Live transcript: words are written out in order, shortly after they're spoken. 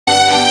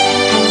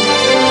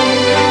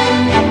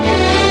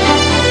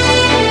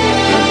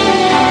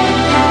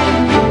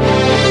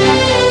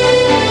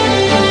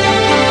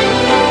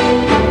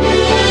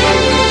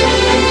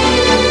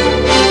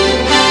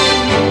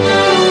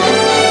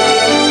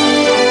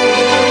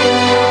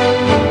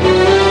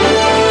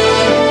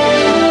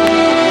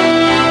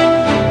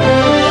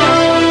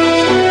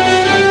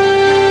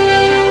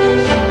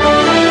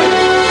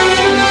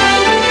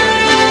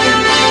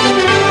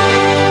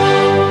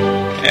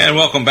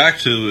welcome back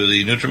to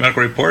the Nutrimedical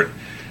Report.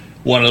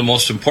 One of the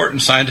most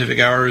important scientific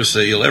hours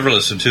that you'll ever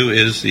listen to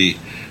is the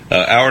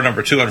hour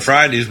number 2 on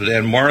Fridays with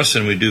Ann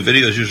Morrison. We do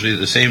videos usually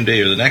the same day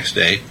or the next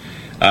day.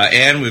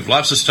 Ann, we've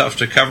lots of stuff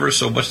to cover,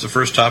 so what's the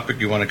first topic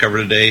you want to cover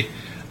today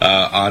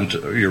on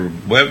your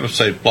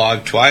website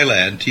blog,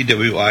 TWILAND,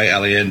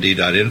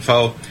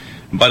 TWILAND.INFO.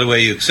 And by the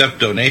way, you accept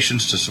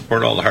donations to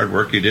support all the hard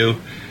work you do.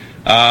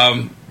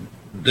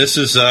 This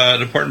is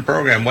an important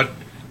program.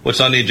 What's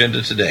on the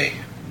agenda today?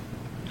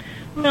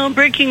 Well,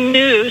 breaking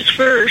news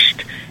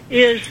first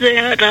is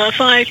that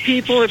 5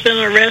 people have been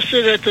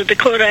arrested at the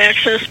Dakota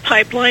Access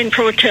Pipeline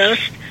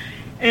protest,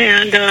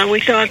 and we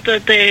thought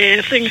that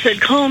things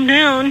had calmed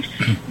down,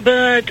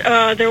 but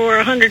there were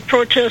 100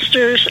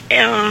 protesters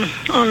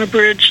on a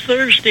bridge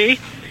Thursday,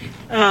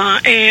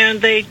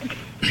 and the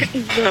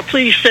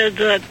police said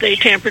that they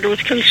tampered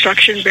with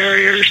construction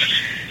barriers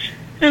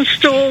and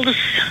stole the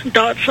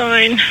dot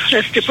sign.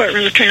 That's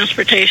Department of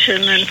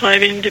Transportation, and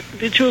 5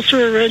 individuals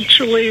were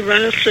eventually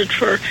arrested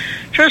for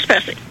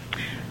trespassing.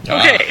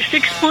 Okay,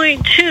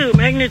 6.2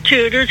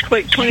 magnitude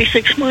earthquake,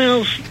 26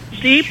 miles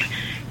deep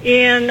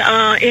in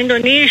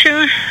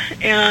Indonesia,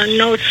 and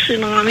no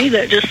tsunami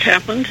that just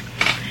happened.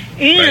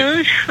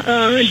 And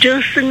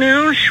just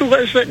announced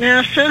was that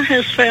NASA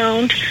has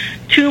found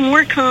 2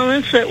 more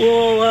comets that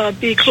will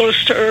be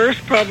close to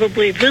Earth,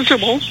 probably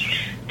visible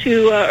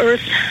to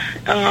Earth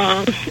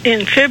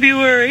in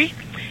February,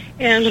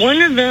 and one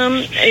of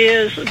them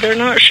is, they're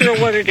not sure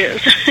what it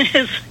is.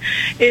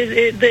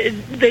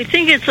 They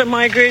think it's a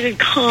migrated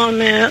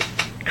comet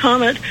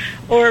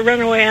or a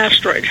runaway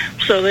asteroid,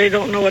 so they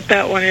don't know what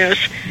that one is.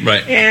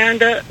 Right. And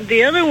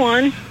the other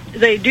one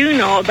they do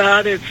know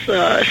about, it's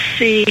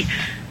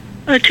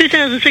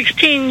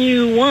 2016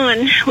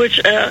 U1,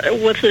 which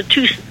with the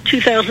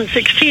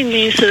 2016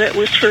 means that it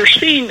was first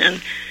seen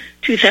in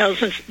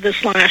 2000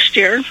 this last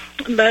year,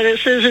 but it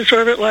says its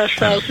orbit lasts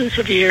thousands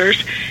of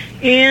years,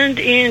 and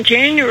in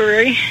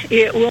January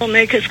it will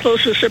make its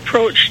closest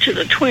approach to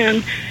the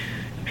twin,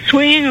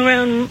 swinging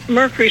around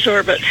Mercury's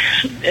orbit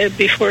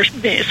before,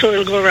 so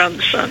it'll go around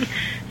the sun.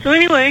 So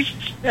anyway,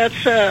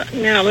 that's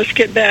now let's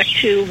get back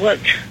to what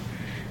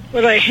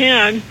I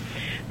had.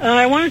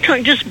 I want to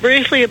talk just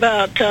briefly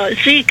about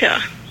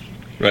ZIKA.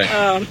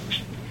 Right.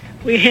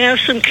 We have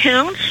some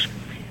counts.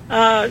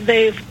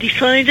 They've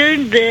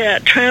decided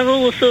that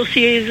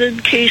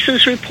travel-associated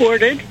cases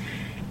reported,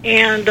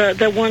 and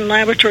the one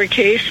laboratory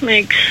case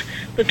makes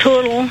the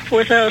total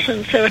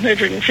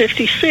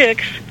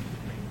 4,756.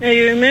 Now,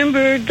 you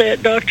remember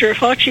that Dr.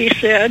 Fauci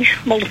said,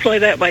 multiply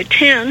that by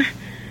 10,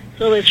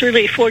 so it's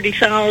really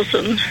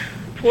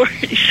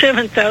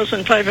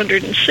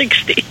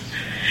 47,560.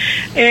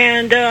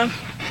 And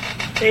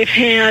they've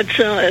had,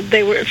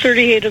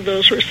 38 of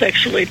those were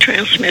sexually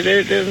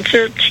transmitted, and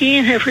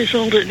 13 have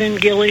resulted in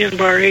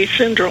Guillain-Barré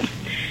syndrome.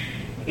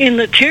 In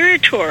the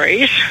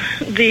territories,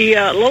 the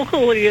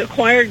locally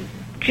acquired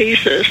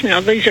cases,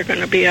 now these are going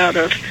to be out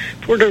of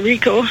Puerto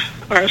Rico,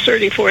 are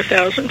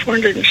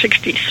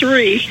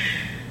 34,463,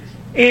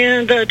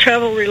 and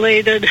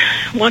travel-related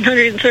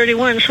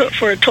 131, so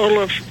for a total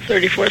of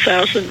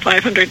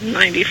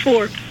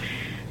 34,594.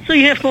 So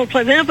you have to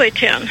multiply that by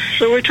 10.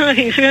 So we're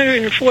talking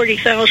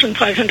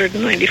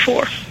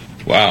 340,594.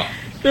 Wow.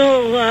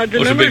 So the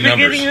numbers are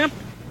getting up.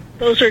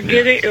 Those are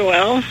getting,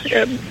 well,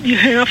 you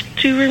have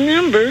to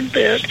remember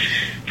that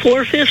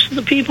 4/5 of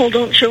the people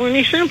don't show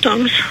any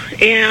symptoms.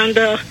 And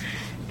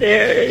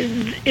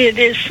it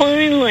is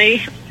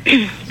finally,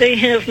 they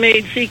have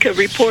made ZIKA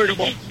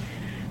reportable.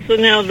 So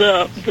now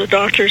the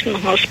doctors in the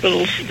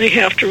hospitals, they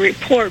have to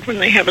report when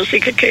they have a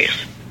ZIKA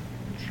case.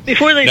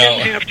 Before they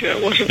didn't have to.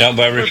 It wasn't. Now,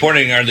 by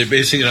reporting, are they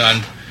basing it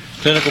on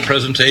clinical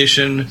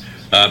presentation,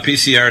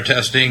 PCR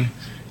testing,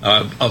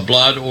 of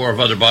blood or of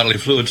other bodily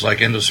fluids like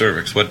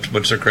endocervix?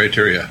 What's their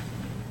criteria?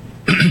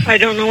 I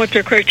don't know what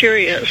their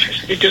criteria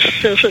is. It just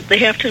says that they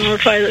have to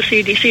notify the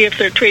CDC if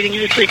they're treating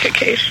a ZIKA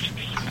case.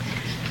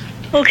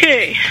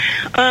 Okay,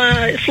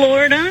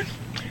 Florida,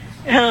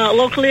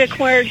 locally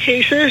acquired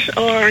cases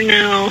are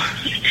now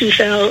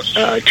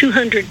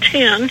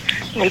 210.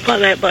 Multiply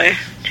that by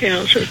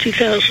 10, so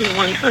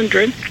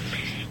 2,100,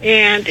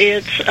 and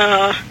it's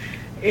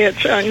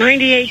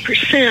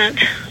 98%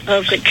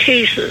 of the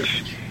cases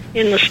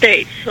in the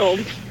state. So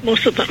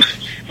most of the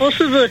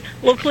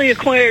locally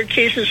acquired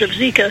cases of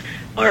ZIKA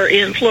are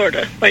in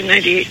Florida by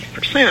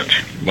 98%.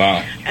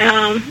 Wow.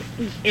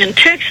 In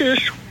Texas,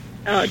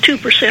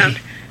 2%.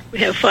 We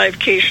have 5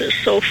 cases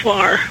so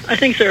far. I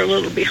think they're a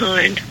little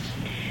behind.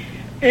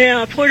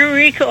 Yeah, Puerto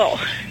Rico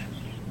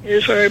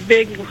is the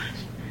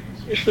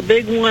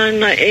big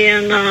one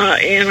in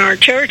our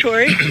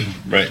territory.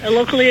 Right.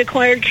 Locally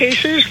acquired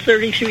cases,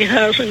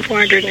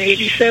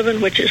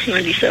 33,487, which is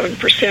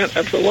 97%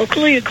 of the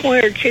locally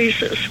acquired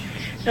cases.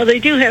 Now, they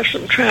do have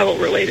some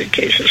travel-related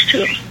cases,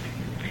 too.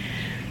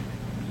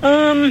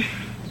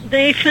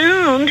 They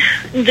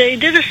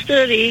did a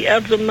study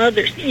of the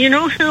mothers. You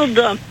know how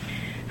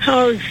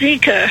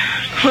ZIKA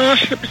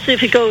crossed the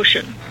Pacific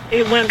Ocean?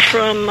 It went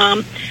from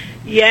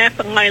Yap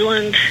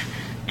Island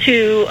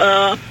to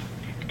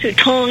to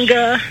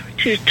Tonga,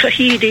 to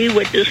Tahiti,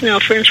 which is now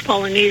French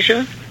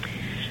Polynesia.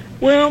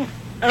 Well,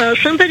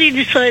 somebody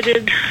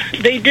decided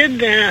they did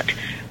that.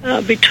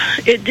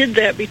 It did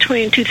that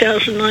between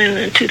 2009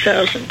 and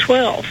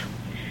 2012,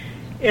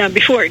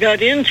 before it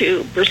got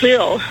into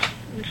Brazil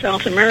and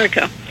South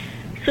America.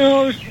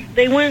 So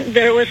they went.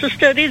 There was a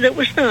study that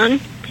was done,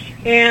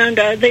 and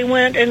they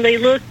went and they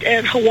looked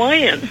at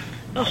Hawaiian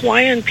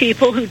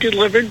people who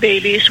delivered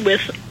babies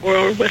with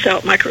or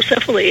without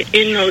microcephaly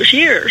in those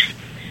years,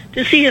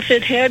 to see if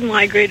it had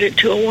migrated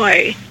to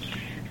Hawaii.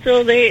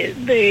 So they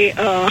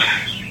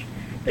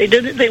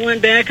did it. They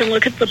went back and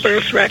looked at the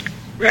birth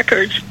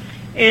records,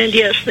 and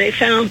yes, they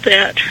found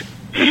that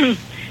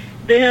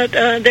that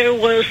there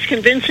was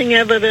convincing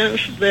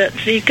evidence that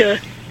ZIKA,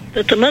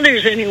 that the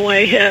mothers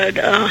anyway had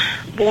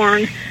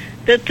born,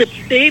 that the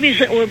babies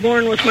that were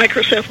born with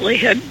microcephaly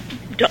had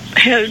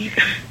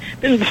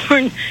been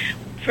born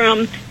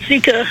from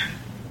ZIKA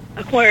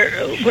acquired,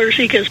 where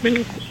ZIKA has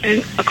been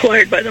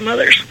acquired by the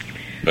mothers.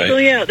 Right. So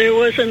yeah, there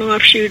was an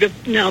offshoot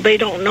of. Now they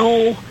don't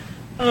know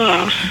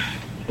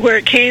where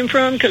it came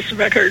from because the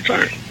records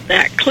aren't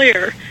that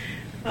clear,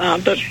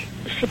 but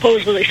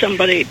supposedly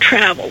somebody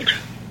traveled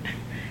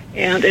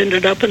and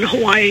ended up in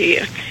Hawaii.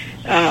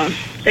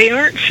 They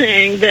aren't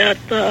saying that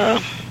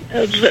the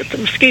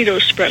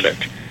mosquitoes spread it,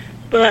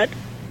 but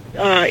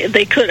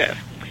they could have.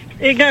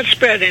 It got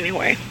spread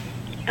anyway.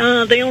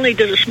 They only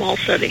did a small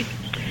study.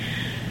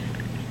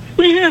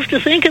 We have to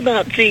think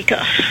about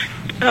ZIKA.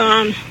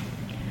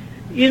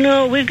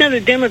 We've got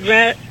a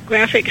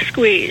demographic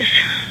squeeze.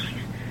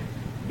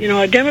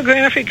 A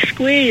demographic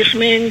squeeze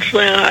means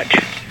that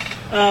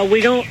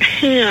we don't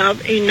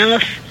have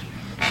enough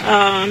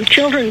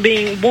children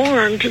being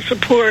born to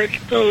support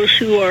those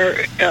who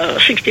are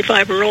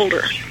 65 or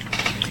older.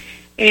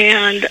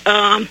 And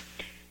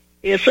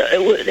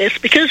it's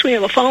because we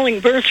have a falling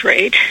birth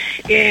rate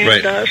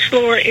and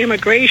slower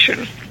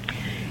immigration.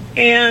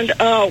 And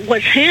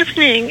what's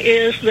happening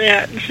is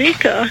that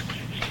ZIKA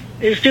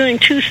is doing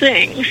two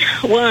things.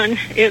 One,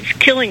 it's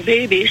killing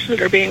babies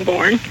that are being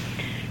born.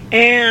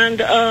 And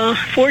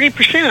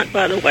 40%,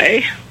 by the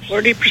way,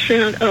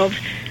 40% of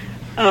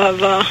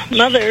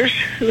mothers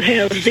who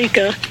have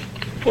ZIKA,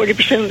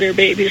 40% of their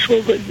babies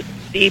will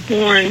be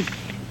born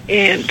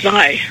and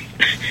die.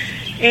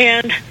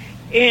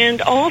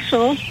 And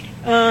also,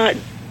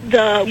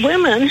 the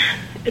women,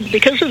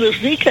 because of the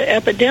ZIKA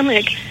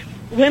epidemic,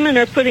 women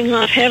are putting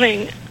off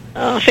having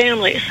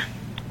families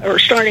or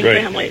starting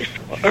families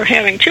or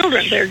having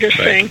children. They're just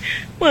saying,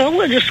 well,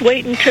 we'll just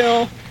wait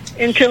until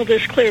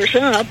this clears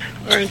up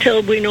or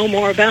until we know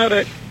more about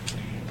it.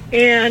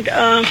 And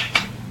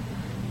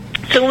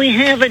so we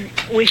have a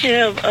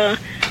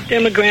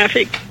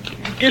demographic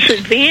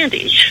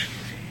disadvantage.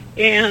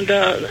 And,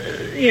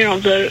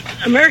 the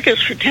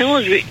America's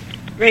fertility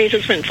rate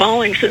has been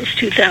falling since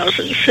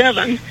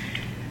 2007.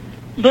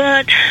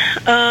 But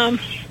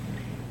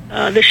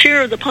the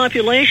share of the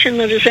population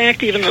that is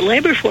active in the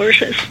labor force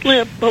has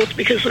slipped, both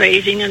because of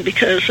aging and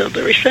because of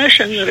the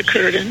recession that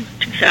occurred in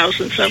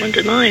 2007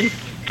 to 9.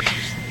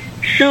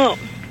 So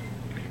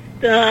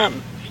the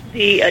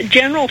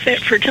general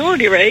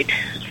fertility rate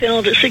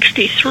fell to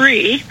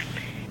 63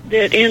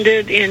 that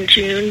ended in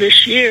June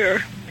this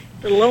year,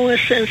 the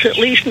lowest since at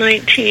least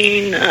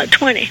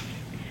 1920,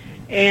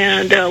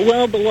 and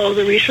well below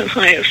the recent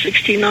high of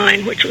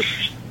 69, which was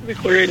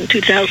recorded in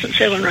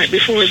 2007, right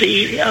before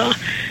the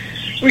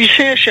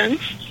recession.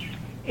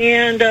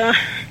 And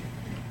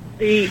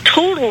the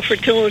total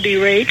fertility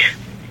rate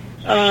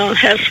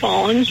has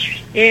fallen,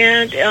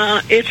 and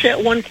it's at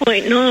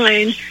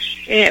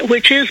 1.9,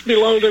 which is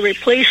below the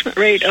replacement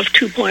rate of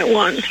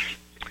 2.1.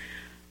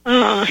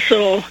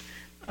 So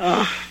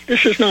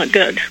this is not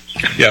good.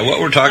 Yeah, what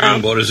we're talking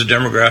about is a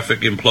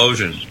demographic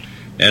implosion,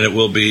 and it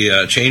will be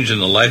changing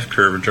the life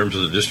curve in terms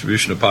of the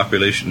distribution of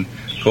population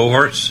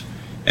cohorts,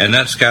 and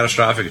that's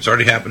catastrophic. It's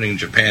already happening in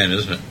Japan,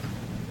 isn't it?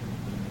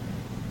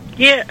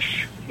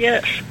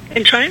 Yes,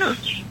 in China.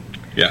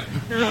 Yeah.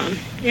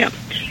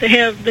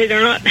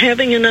 They're not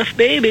having enough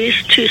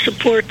babies to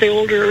support the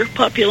older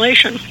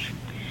population.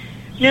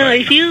 Now,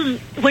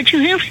 what you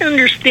have to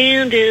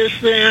understand is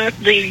that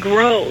the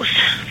growth,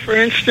 for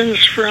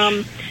instance,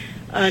 from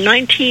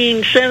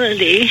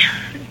 1970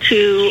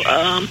 to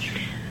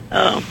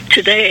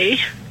today,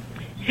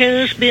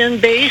 has been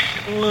based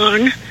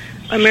on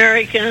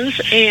Americans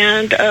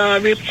and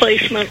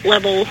replacement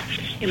level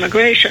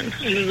immigration.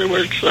 In other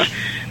words, the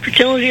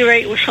fertility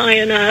rate was high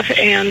enough,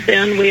 and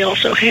then we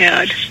also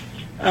had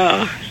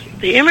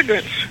the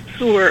immigrants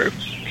who were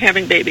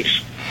having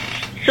babies.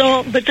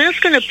 So, but that's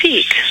going to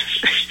peak,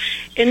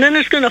 and then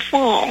it's going to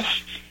fall.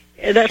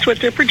 That's what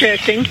they're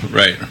projecting.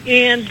 Right.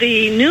 And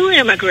the new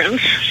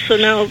immigrants, so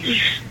now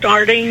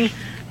starting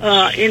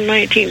in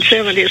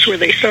 1970 is where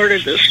they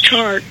started this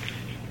chart,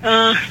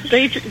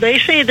 they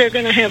say they're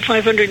going to have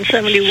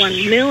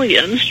 571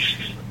 million.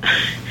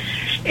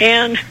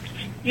 And,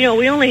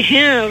 we only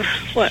have,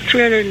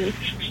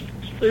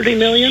 330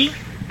 million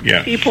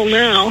people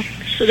now.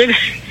 So the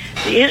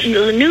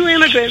new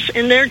immigrants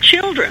and their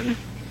children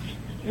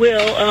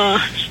will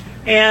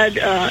add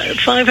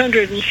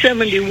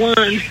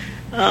 571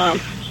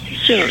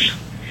 soon.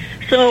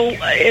 So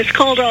it's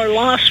called our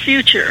lost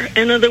future.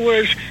 In other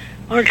words,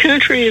 our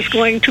country is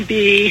going to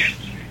be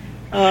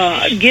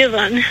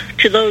given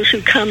to those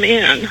who come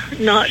in,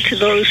 not to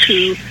those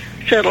who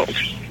settled.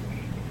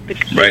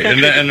 Right,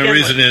 and the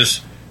reason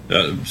is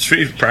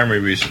three primary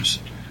reasons.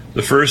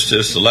 The first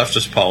is the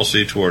leftist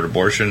policy toward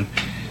abortion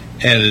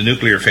and the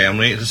nuclear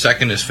family. The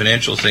second is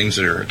financial things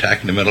that are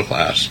attacking the middle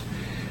class.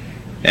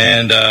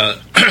 And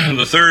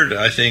the third,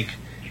 I think,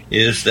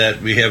 is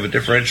that we have a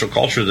differential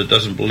culture that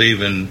doesn't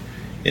believe in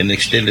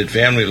extended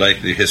family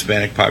like the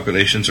Hispanic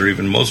populations or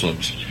even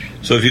Muslims.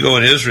 So if you go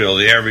in Israel,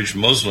 the average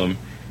Muslim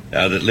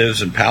that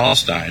lives in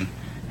Palestine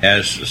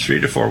has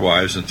 3 to 4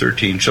 wives and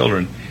 13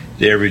 children.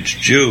 The average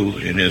Jew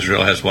in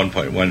Israel has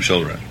 1.1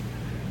 children.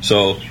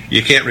 So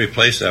you can't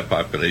replace that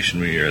population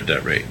when you're at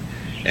that rate.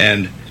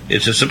 And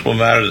it's a simple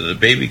matter that the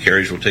baby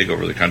carriage will take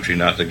over the country,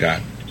 not the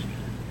gun.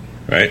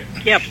 Right?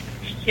 Yep.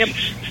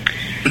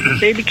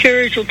 Baby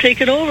carriage will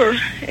take it over,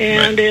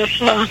 and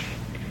right.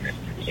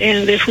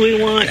 If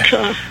we want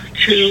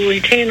to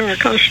retain our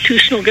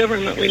constitutional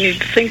government, we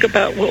need to think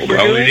about what we're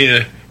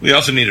doing. We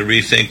also need to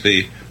rethink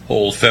the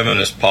whole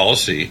feminist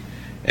policy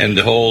and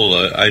the whole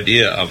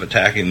idea of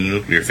attacking the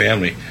nuclear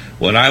family.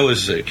 When I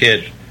was a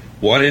kid,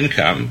 one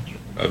income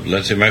of,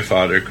 let's say, my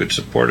father could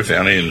support a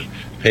family and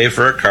pay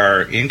for a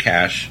car in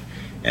cash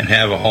and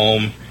have a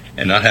home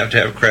and not have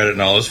to have credit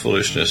and all this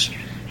foolishness.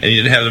 And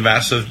you didn't have the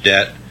massive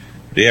debt.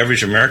 The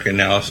average American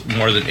now,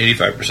 more than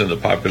 85% of the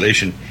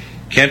population,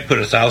 can't put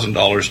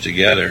 $1,000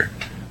 together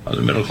of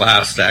the middle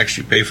class to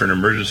actually pay for an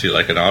emergency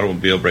like an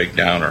automobile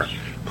breakdown or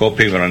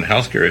co-payment on a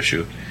healthcare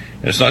issue.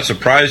 And it's not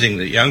surprising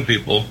that young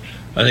people,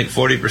 I think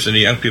 40% of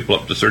young people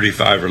up to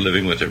 35 are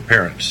living with their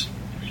parents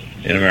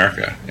in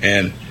America.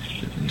 And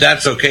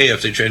that's okay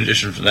if they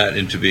transition from that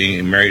into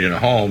being married in a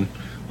home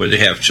where they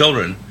have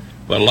children.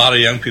 But a lot of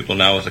young people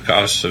now, with the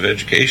costs of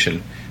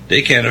education,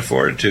 they can't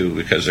afford to,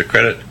 because their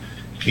credit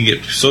can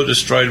get so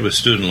destroyed with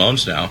student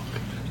loans now,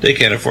 they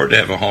can't afford to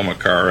have a home, a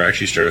car, or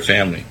actually start a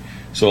family.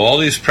 So all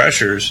these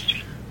pressures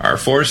are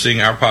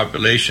forcing our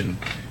population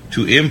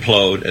to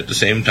implode. At the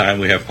same time,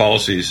 we have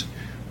policies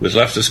with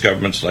leftist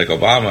governments like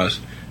Obama's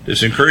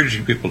that's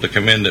encouraging people to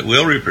come in that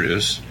will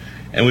reproduce,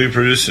 and we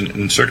reproduce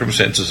in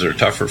circumstances that are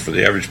tougher for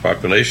the average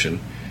population,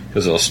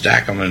 because they'll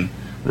stack them and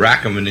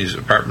rack them in these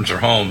apartments or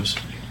homes,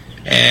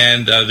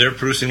 and they're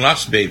producing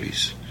lots of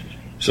babies.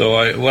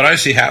 So what I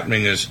see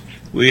happening is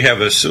we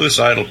have a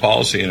suicidal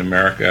policy in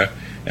America,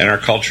 and our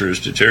culture is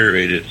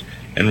deteriorated,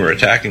 and we're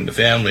attacking the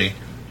family.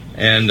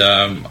 And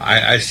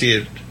I see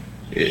it,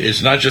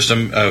 it's not just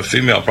a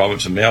female problem,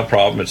 it's a male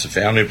problem, it's a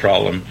family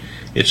problem,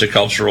 it's a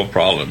cultural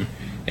problem.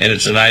 And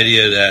it's an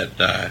idea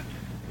that,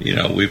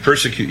 we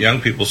persecute young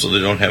people so they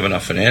don't have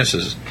enough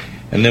finances.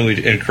 And then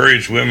we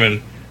encourage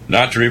women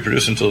not to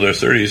reproduce until their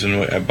 30s,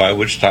 and by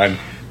which time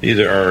they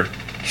either are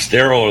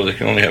sterile or they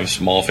can only have a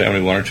small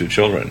family, 1 or 2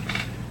 children.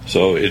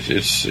 So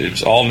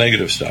it's all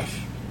negative stuff.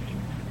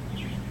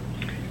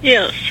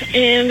 Yes,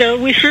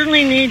 and we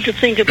certainly need to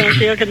think about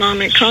the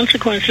economic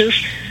consequences,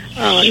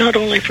 not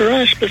only for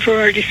us, but for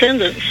our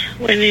descendants.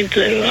 We need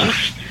to...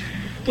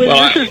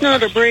 this is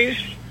not a brave...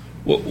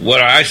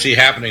 What I see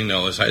happening,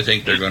 though, is I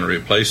think they're going to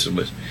replace them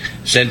with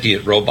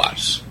sentient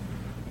robots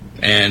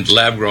and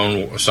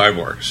lab-grown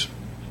cyborgs.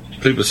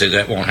 People say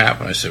that won't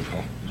happen. I say,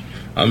 well,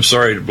 I'm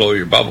sorry to blow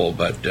your bubble,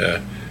 but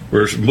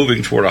we're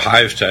moving toward a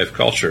hive-type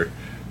culture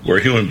where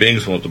human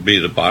beings will be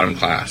the bottom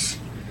class.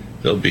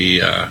 There'll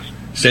be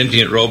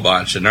sentient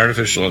robots and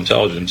artificial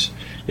intelligence.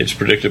 It's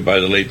predicted by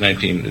the late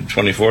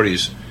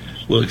 2040s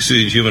will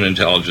exceed human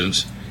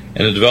intelligence,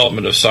 and the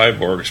development of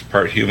cyborgs,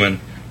 part human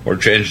or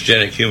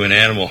transgenic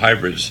human-animal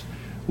hybrids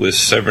with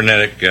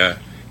cybernetic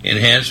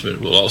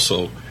enhancement will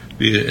also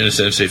be, in a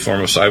sense, a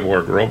form of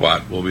cyborg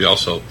robot will be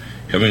also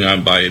coming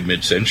on by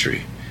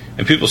mid-century.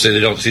 And people say they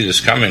don't see this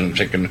coming. I'm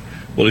thinking,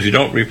 well, if you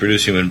don't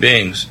reproduce human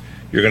beings,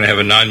 you're going to have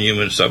a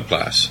non-human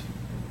subclass.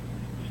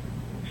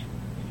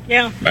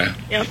 Yeah. Right?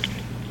 Yep.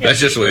 That's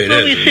just the way it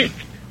is.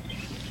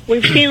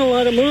 We've seen a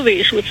lot of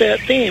movies with that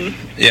theme.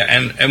 Yeah,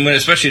 and when,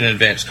 especially in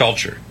advanced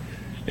culture.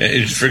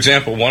 For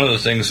example, one of the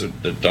things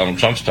that Donald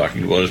Trump's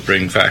talking about is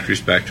bringing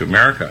factories back to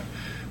America.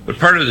 But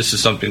part of this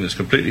is something that's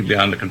completely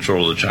beyond the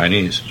control of the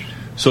Chinese.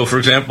 So, for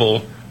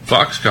example,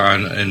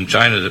 Foxconn in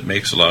China that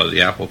makes a lot of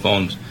the Apple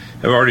phones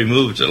have already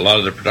moved. A lot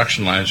of their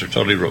production lines are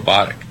totally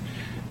robotic.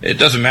 It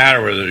doesn't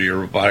matter whether your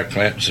robotic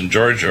plant is in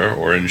Georgia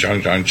or in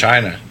Zhangjiang,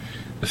 China.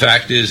 The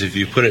fact is, if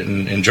you put it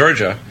in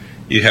Georgia,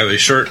 you have a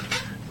short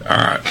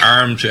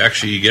arm to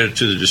actually get it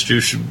to the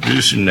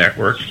distribution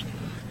network.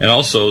 And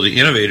also, the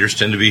innovators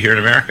tend to be here in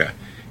America.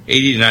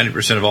 80 to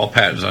 90% of all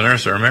patents on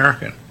Earth are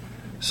American.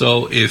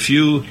 So if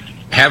you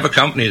have a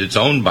company that's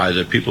owned by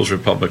the People's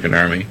Republican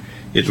Army,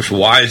 it's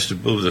wise to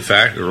move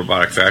the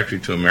robotic factory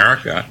to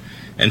America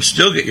and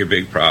still get your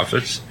big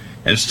profits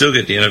and still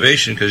get the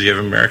innovation, because you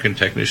have American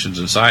technicians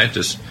and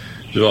scientists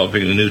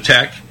developing the new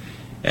tech.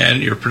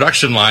 And your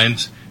production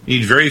lines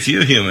need very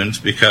few humans,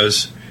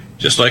 because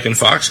Just like in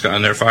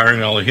Foxconn, they're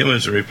firing all the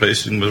humans and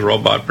replacing them with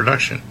robot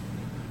production.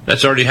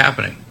 That's already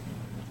happening.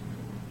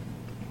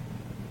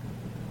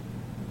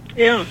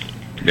 Yeah.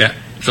 Yeah.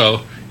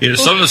 So,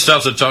 some of the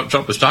stuff that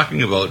Trump was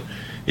talking about,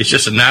 it's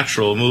just a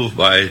natural move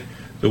by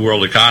the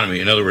world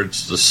economy. In other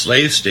words, the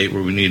slave state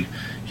where we need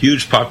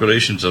huge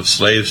populations of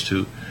slaves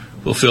to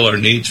fulfill our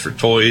needs for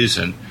toys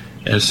and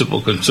simple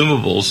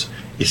consumables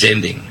is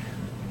ending.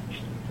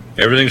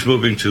 Everything's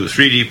moving to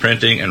 3D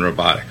printing and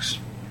robotics.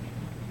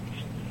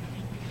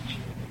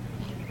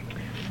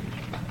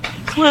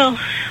 Well,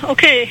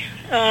 okay.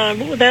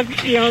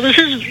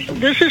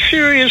 This is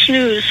serious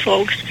news,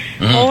 folks.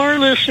 Mm-hmm. All our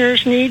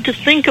listeners need to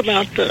think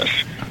about this.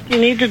 You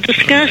need to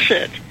discuss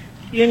it.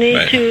 You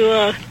need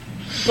to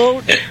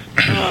vote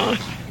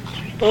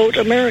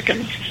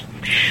American.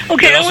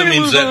 Okay. It also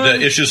means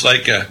that issues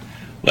like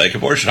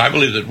abortion. I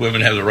believe that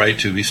women have the right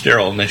to be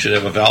sterile, and they should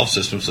have a valve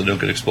system so they don't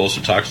get exposed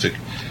to toxic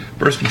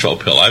birth control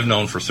pill. I've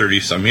known for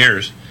 30-some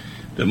years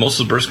that most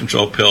of the birth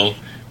control pill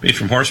made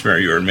from horse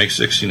urine makes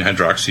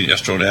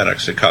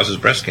 16-hydroxyestronatics. It causes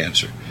breast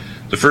cancer.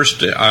 The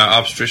first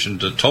obstetrician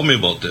that told me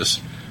about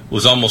this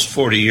was almost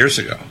 40 years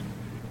ago.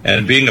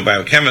 And being a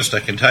biochemist,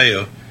 I can tell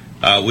you,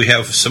 we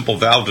have a simple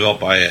valve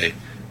developed by a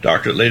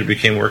doctor that later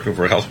became working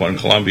for Health One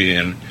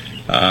Columbia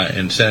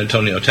in San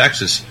Antonio,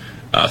 Texas,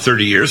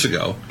 30 years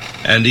ago.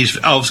 And these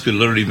valves could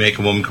literally make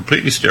a woman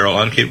completely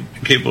sterile,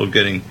 incapable of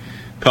getting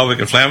pelvic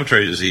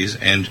inflammatory disease.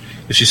 And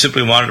if she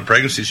simply wanted a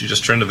pregnancy, she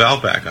just turned the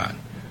valve back on.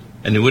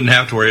 And you wouldn't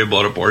have to worry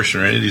about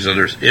abortion or any of these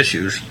other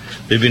issues.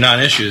 They'd be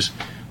non-issues.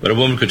 But a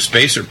woman could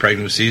space her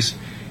pregnancies.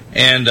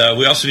 And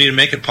we also need to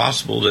make it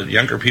possible that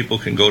younger people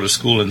can go to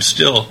school and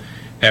still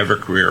have a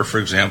career. For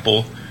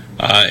example,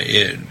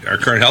 our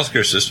current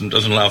healthcare system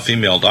doesn't allow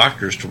female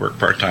doctors to work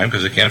part-time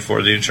because they can't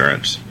afford the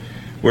insurance.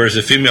 Whereas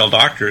if female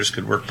doctors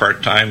could work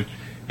part-time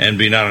and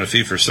be not on a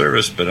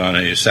fee-for-service but on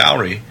a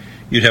salary,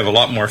 you'd have a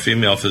lot more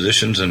female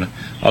physicians and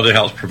other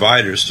health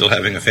providers still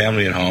having a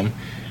family at home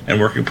and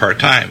working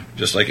part-time,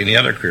 just like any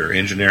other career,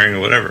 engineering or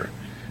whatever.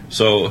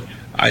 So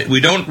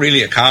we don't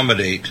really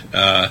accommodate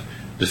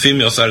the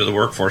female side of the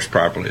workforce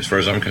properly, as far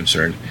as I'm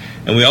concerned.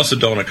 And we also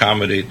don't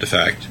accommodate the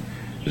fact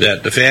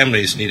that the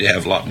families need to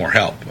have a lot more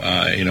help.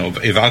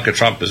 Ivanka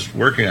Trump is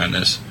working on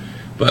this.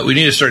 But we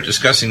need to start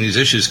discussing these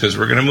issues because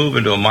we're going to move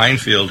into a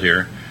minefield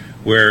here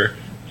where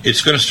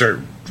it's going to start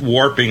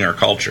warping our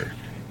culture.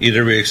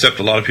 Either we accept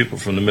a lot of people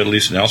from the Middle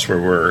East and elsewhere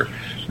where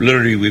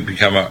literally we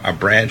become a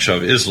branch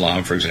of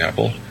Islam, for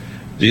example.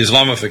 The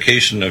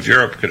Islamification of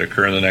Europe could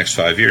occur in the next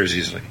 5 years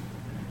easily.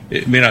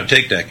 It may not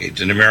take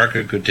decades. In America,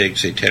 it could take,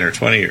 say, 10 or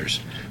 20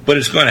 years. But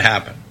it's going to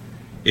happen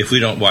if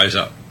we don't wise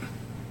up.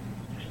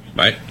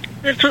 Right?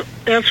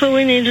 That's what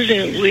we need to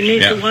do. We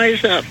need to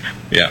wise up.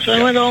 Yeah. So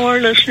I want all our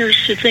listeners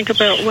to think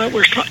about what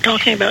we're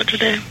talking about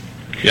today.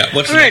 Yeah.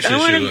 What's the next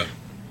issue?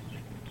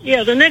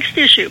 The next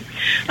issue.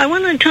 I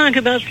want to talk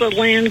about the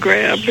land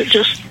grab that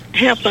just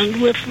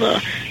happened with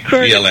the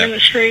current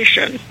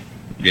administration.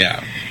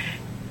 Yeah.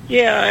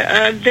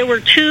 Yeah. There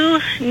were 2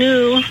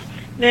 new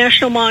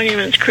national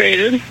monuments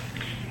created.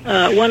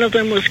 One of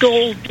them was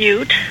Gold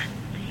Butte.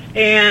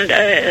 And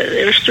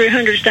it was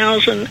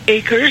 300,000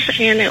 acres,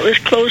 and it was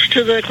close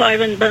to the Clive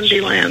and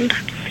Bundy land.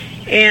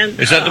 And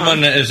is that the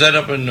one? Is that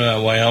up in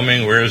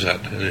Wyoming? Where is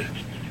that?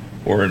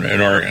 Or in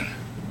Oregon?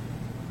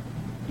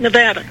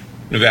 Nevada.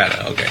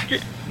 Nevada. Okay.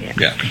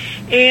 Yeah.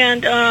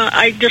 And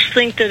I just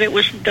think that it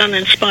was done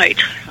in spite.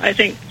 I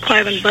think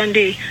Clive and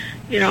Bundy,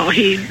 he got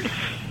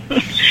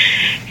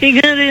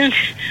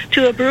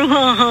into a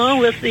brouhaha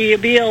with the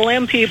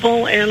BLM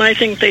people, and I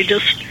think they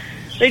just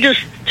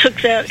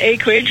took that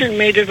acreage and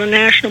made it a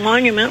national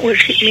monument,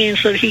 which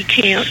means that he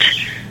can't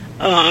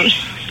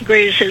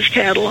graze his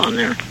cattle on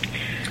there.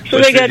 So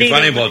what's really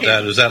funny about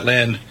that is that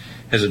land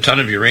has a ton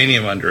of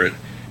uranium under it,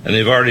 and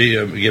they've already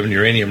given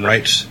uranium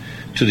rights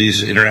to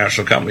these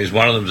international companies.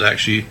 One of them is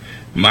actually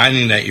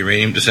mining that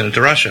uranium to send it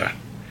to Russia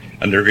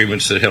under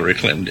agreements that Hillary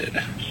Clinton did.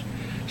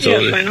 So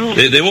yes, I know.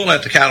 They won't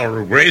let the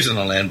cattle graze on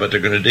the land, but they're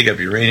going to dig up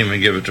uranium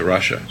and give it to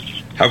Russia.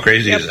 How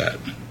crazy is that?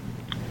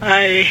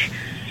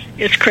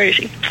 It's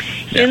crazy.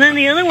 Yeah. And then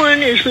the other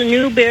one is the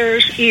New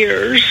Bears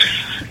Ears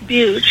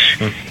Buttes,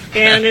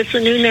 and it's a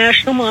new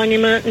national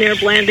monument near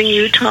Blanding,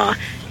 Utah.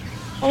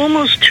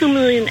 Almost 2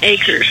 million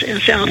acres in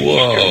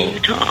southeastern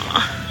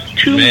Utah.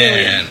 2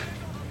 million.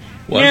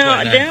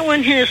 Now, that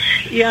one has,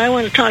 I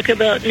want to talk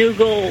about New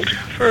Gold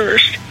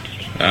first.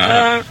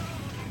 The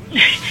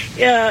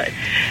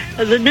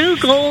New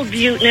Gold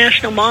Butte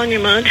National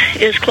Monument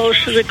is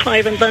close to the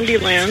Clive and Bundy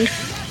land.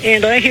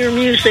 And I hear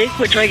music,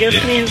 which I guess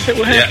means that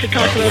we'll have to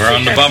talk about. We're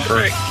on the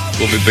bumper.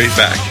 We'll be right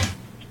back.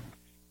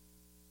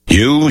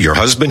 You, your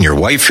husband, your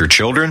wife, your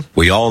children,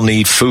 we all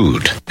need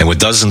food. And with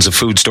dozens of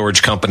food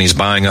storage companies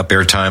buying up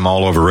airtime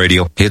all over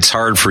radio, it's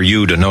hard for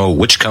you to know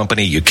which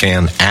company you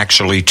can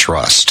actually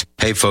trust.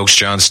 Hey folks,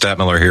 John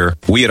Stadtmiller here.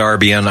 We at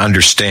RBN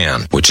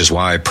understand, which is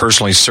why I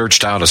personally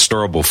searched out a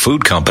storable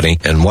food company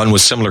and one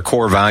with similar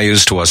core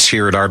values to us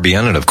here at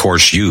RBN and of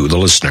course you, the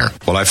listener.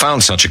 Well, I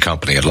found such a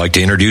company. I'd like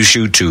to introduce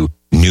you to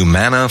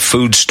Numana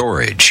Food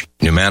Storage.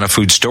 Numana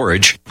Food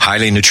Storage,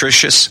 highly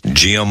nutritious,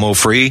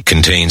 GMO-free,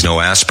 contains no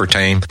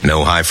aspartame,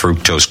 no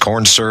high-fructose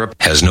corn syrup,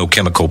 has no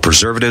chemical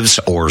preservatives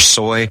or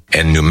soy,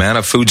 and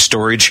Numana Food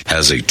Storage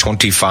has a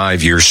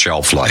 25-year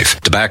shelf life.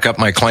 To back up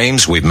my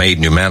claims, we've made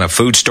Numana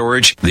Food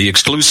Storage the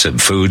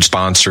exclusive food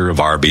sponsor of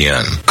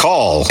RBN.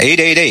 Call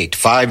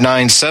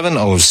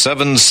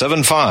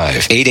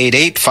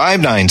 888-597-0775,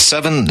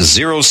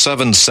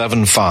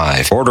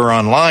 888-597-0775. Order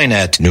online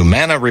at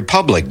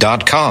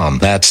NumanaRepublic.com.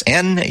 That's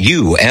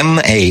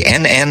NUMANNA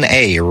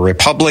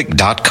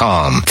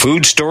Republic.com.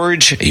 Food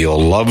storage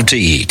you'll love to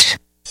eat.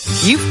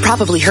 You've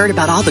probably heard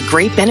about all the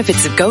great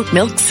benefits of goat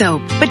milk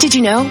soap, but did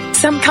you know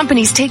some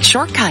companies take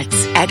shortcuts?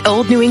 At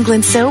Old New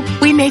England Soap,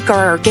 we make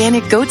our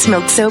organic goat's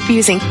milk soap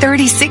using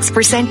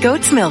 36%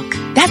 goat's milk.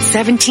 That's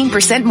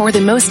 17% more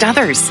than most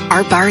others.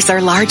 Our bars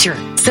are larger,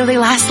 so they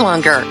last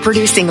longer,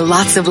 producing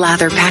lots of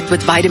lather packed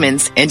with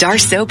vitamins. And our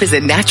soap is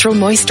a natural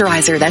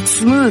moisturizer that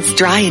smooths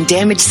dry and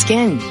damaged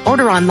skin.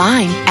 Order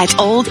online at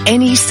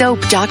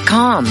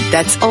oldnesoap.com.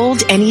 That's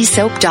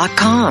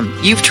oldnesoap.com.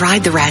 You've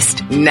tried the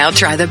rest. Now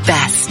try the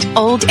best.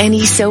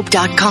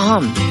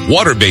 oldnesoap.com.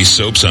 Water-based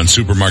soaps on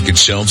supermarket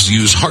shelves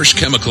use harsh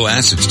chemical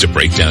acids to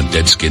break down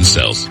dead skin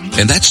cells.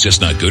 And that's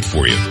just not good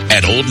for you.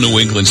 At Old New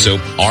England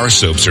Soap, our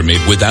soaps are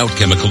made without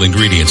chemical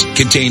ingredients,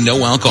 contain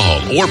no alcohol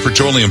or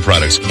petroleum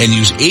products, and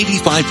use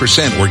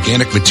 85%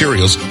 organic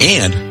materials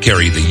and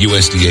carry the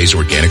USDA's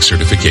organic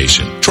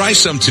certification. Try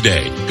some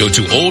today. Go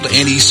to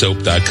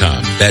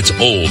oldnesoap.com. That's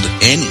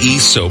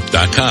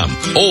oldnesoap.com.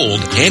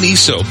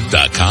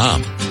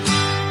 oldnesoap.com.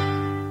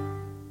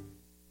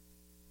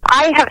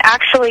 I have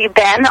actually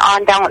been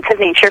on Balance of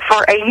Nature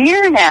for a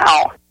year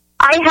now.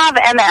 I have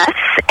MS,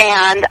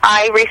 and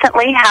I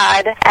recently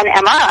had an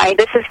MRI.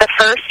 This is the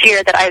first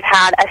year that I've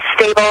had a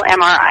stable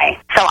MRI,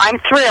 so I'm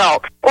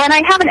thrilled. When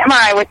I have an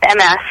MRI with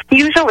MS,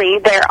 usually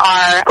there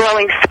are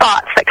glowing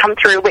spots that come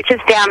through, which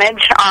is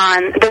damage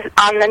on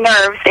the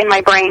nerves in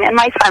my brain and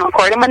my spinal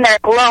cord, and when they're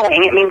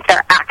glowing, it means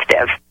they're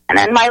active. And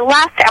then my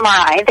last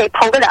MRI, they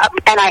pulled it up,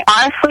 and I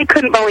honestly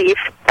couldn't believe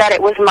that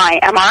it was my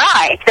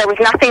MRI. There was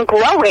nothing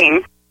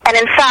glowing. And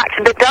in fact,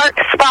 the dark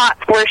spots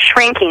were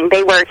shrinking.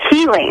 They were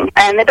healing.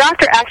 And the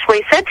doctor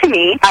actually said to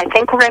me, I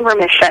think we're in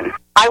remission.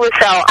 I was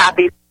so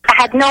happy. I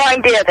had no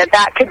idea that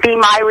that could be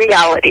my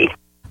reality.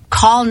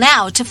 Call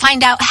now to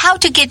find out how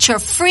to get your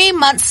free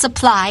month's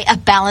supply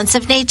of Balance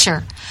of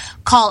Nature.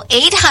 Call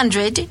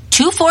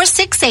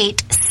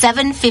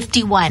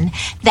 800-2468-751.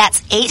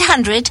 That's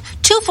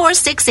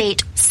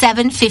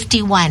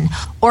 800-2468-751.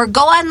 Or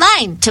go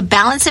online to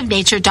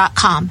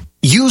balanceofnature.com.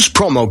 Use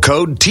promo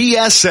code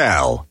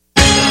TSL.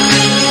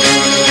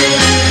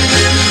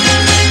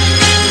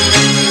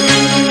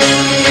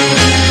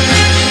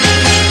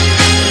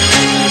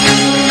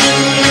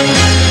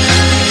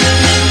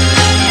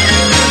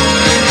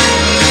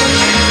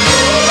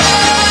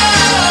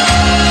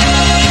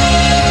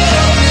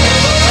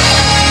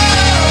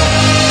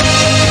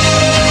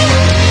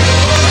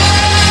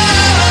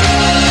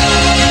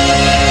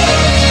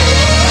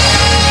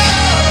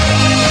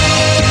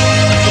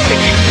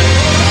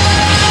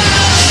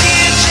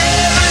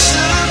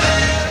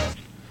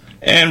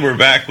 And we're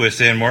back with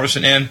Ann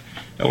Morrison, and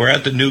we're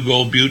at the New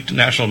Gold Butte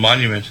National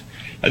Monument.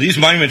 These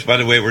monuments, by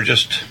the way, were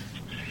just,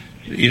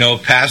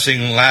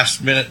 passing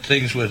last-minute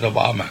things with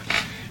Obama.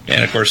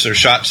 And, of course, they're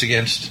shots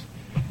against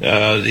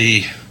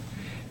the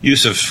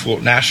use of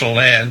national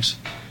lands.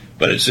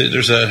 But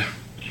there's a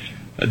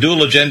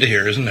dual agenda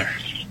here, isn't there?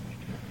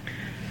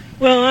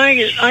 Well,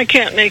 I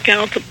can't make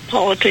out the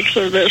politics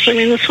of this. I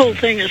mean, this whole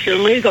thing is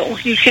illegal.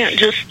 You can't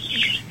just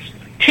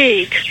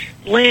take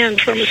land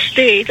from a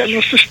state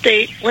unless the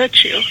state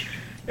lets you.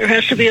 There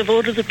has to be a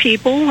vote of the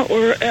people,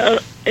 or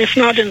if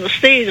not in the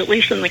state, at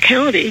least in the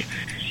county,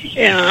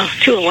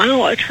 to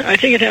allow it. I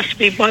think it has to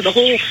be by the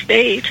whole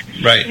state.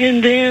 Right.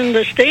 And then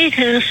the state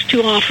has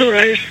to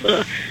authorize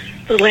the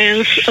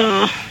lands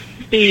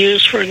be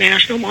used for a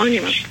national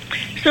monument.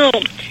 So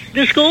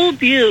this Gold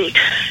Butte,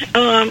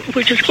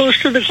 which is close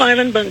to the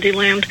Clive Bundy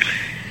land,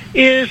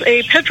 is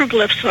a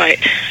petroglyph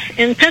site.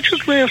 And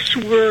petroglyphs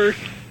were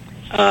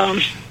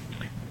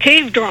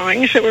cave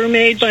drawings that were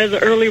made by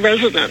the early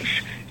residents.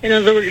 In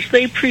other words,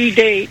 they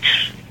predate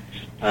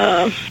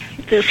the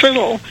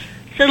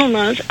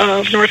settlement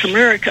of North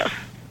America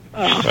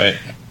right.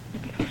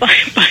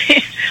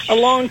 by a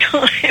long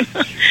time.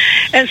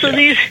 And so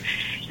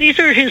these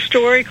are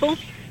historical,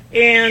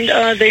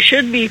 and they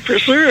should be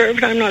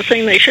preserved. I'm not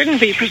saying they shouldn't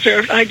be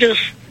preserved. I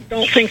just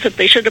don't think that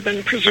they should have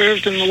been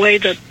preserved in the way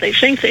that they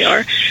think they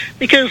are.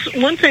 Because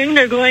one thing,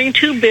 they're going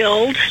to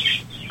build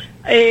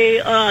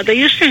they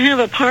used to have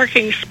a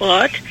parking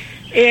spot,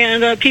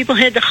 and people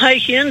had to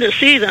hike in to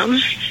see them,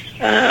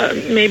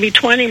 maybe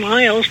 25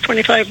 miles,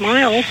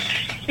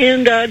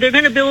 and they're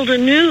going to build a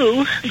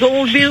new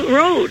Gold Butte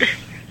Road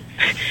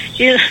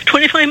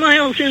 25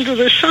 miles into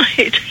the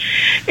site,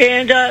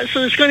 and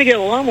so it's going to get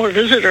a lot more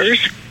visitors.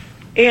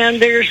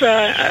 And there's,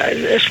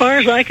 as far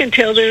as I can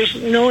tell, there's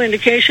no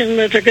indication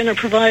that they're going to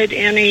provide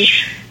any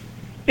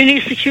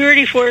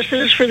security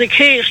forces for the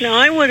case. Now,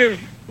 I would have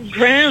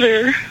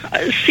rather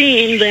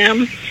seeing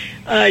them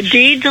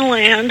deed the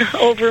land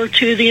over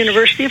to the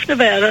University of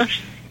Nevada,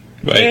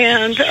 Right.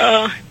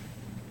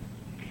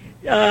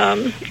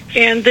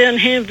 And then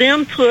have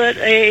them put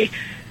a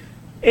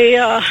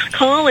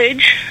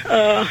college,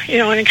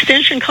 an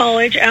extension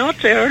college out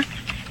there,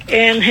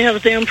 and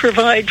have them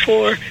provide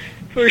for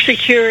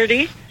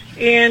security,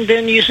 and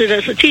then use it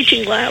as a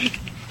teaching lab.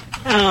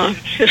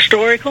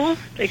 Historical,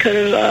 they could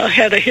have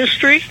had a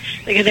history.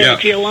 They could have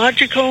a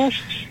geological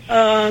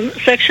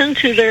section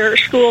to their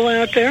school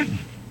out there.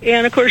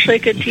 And, of course, they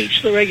could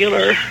teach the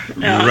regular Right,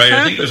 I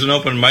classes. think there's an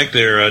open mic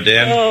there,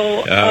 Dan,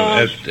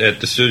 at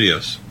the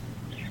studios.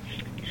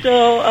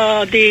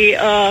 So,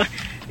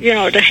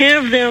 to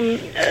have them,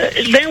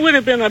 that would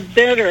have been a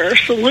better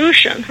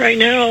solution. Right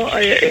now,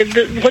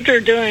 what they're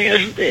doing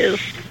is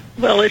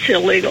it's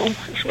illegal.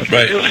 Is what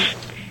they're doing.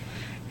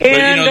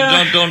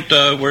 But, don't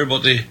worry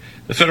about the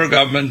federal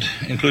government,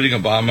 including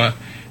Obama,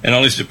 and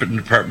all these different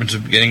departments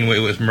have been getting away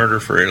with murder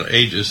for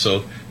ages,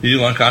 so they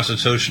do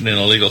unconstitutional and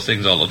illegal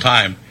things all the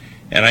time.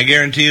 And I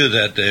guarantee you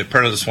that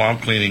part of the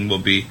swamp cleaning will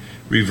be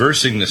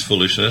reversing this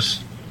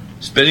foolishness,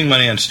 spending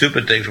money on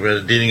stupid things rather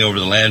than deeding over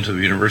the land to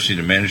the university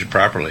to manage it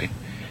properly.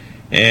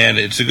 And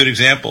it's a good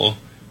example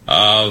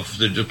of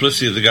the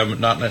duplicity of the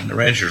government not letting the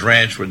ranchers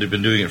ranch, where they've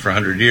been doing it for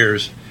 100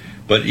 years,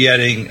 but yet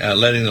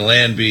letting the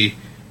land be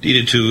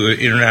deeded to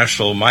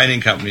international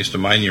mining companies to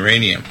mine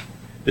uranium.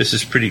 This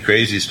is pretty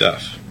crazy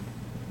stuff.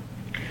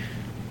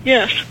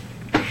 Yes.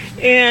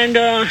 And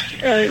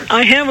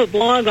I have a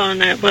blog on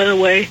that, by the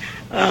way,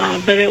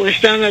 but it was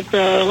done at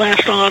the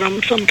last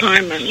autumn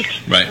sometime, and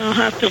I'll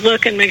have to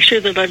look and make sure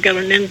that I've got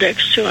an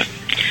index to it.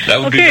 That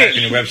would be back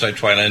on your website,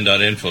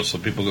 TWILAND.INFO, so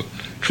people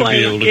should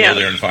be able to go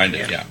there and find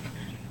it. Yeah.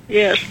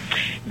 Yes.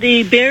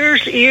 The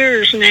Bears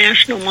Ears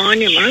National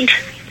Monument,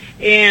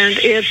 and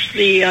it's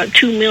the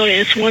 2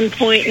 million, it's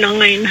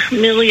 1.9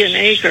 million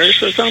acres,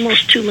 so it's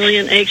almost 2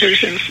 million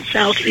acres in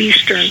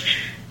southeastern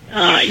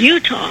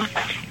Utah,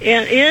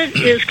 and it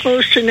is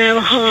close to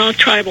Navajo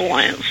tribal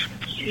lands.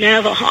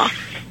 Navajo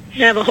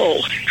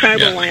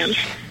tribal lands.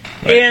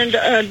 Right. And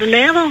the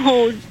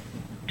Navajo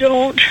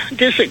don't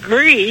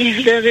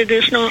disagree that it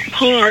is not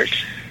part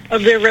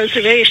of their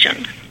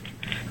reservation.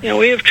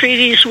 We have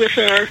treaties with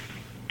our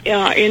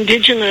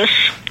indigenous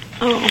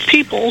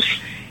peoples,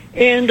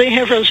 and they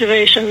have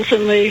reservations,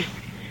 and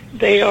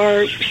they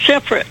are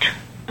separate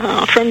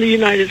from the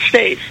United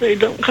States. They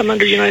don't come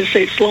under United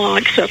States law,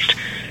 except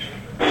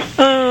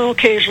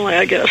occasionally,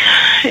 I guess,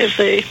 if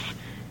they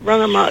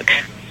run amok.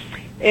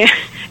 And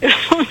as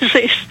long as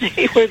they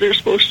stay where they're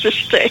supposed to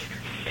stay,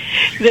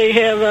 they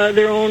have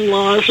their own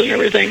laws and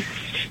everything.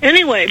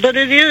 Anyway, but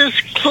it is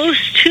close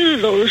to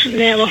those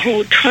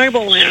Navajo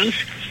tribal lands,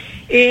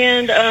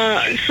 and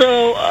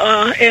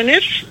and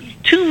it's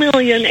 2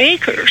 million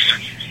acres,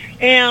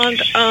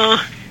 and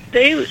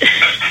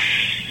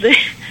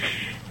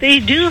they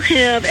do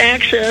have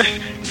access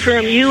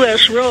from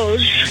U.S.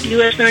 roads,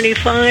 U.S.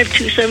 95,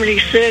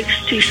 276,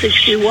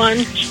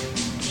 261,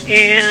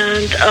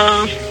 and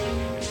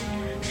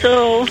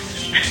so...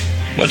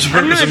 What's the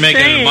purpose of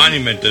making a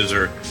monument? Is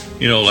there,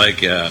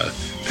 like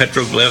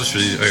petroglyphs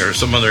or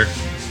some other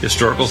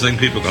historical thing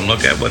people can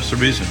look at? What's the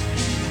reason?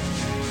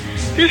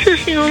 This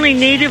is the only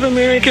Native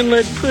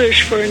American-led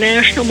push for a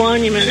national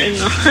monument in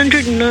the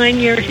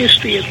 109-year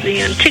history of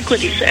the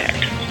Antiquities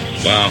Act.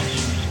 Wow.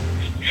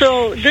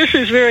 So this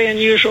is very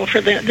unusual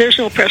for that. There's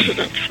no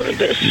precedent for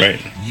this.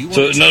 Right.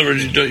 So in other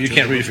words, you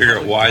can't really figure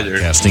out why they're...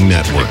 Broadcasting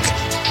Network.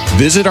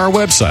 Visit our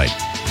website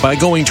by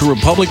going to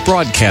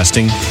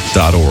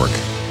republicbroadcasting.org.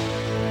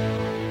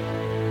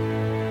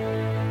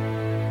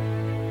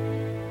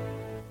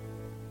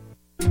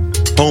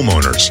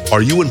 Homeowners,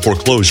 are you in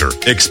foreclosure,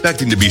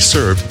 expecting to be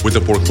served with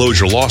a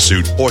foreclosure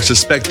lawsuit, or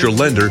suspect your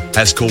lender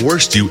has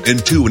coerced you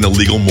into an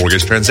illegal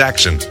mortgage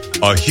transaction?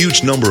 A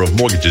huge number of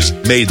mortgages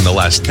made in the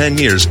last 10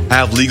 years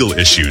have legal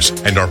issues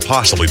and are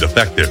possibly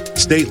defective.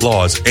 State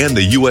laws and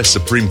the U.S.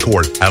 Supreme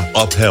Court have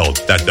upheld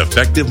that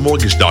defective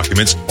mortgage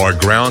documents are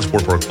grounds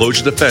for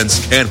foreclosure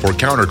defense and for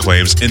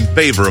counterclaims in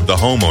favor of the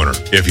homeowner.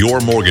 If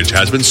your mortgage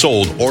has been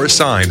sold or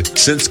assigned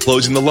since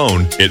closing the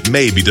loan, it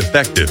may be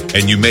defective,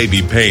 and you may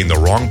be paying the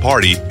wrong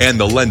party, and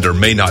the lender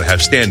may not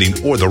have standing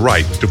or the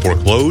right to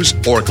foreclose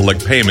or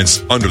collect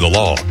payments under the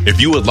law. If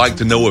you would like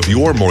to know if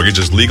your mortgage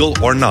is legal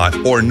or not,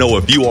 or know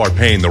if you are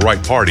paying the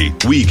right party,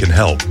 we can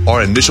help.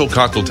 Our initial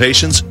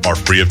consultations are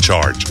free of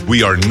charge.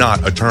 We are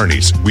not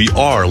attorneys. We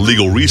are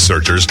legal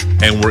researchers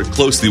and work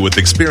closely with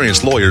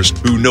experienced lawyers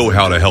who know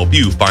how to help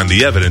you find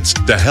the evidence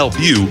to help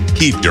you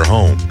keep your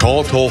home.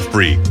 Call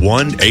toll-free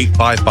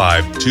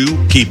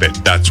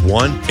 1-855-2-KEEP-IT. That's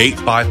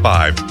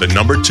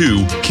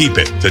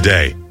 1-855-2-KEEP-IT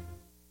today.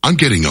 I'm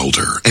getting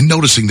older and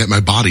noticing that my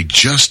body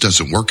just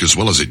doesn't work as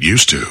well as it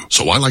used to.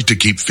 So I like to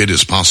keep fit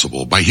as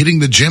possible by hitting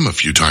the gym a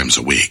few times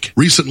a week.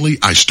 Recently,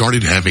 I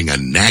started having a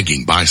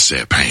nagging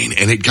bicep pain,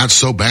 and it got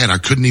so bad I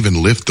couldn't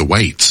even lift the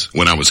weights.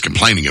 When I was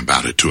complaining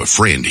about it to a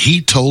friend,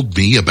 he told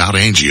me about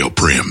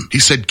Angioprim. He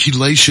said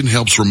chelation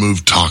helps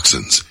remove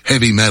toxins,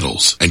 heavy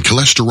metals, and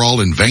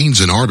cholesterol in veins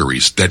and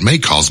arteries that may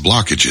cause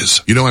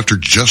blockages. You know, after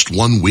just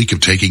 1 week of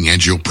taking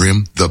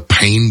Angioprim, the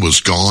pain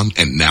was gone,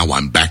 and now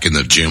I'm back in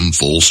the gym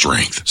full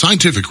strength.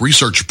 Scientific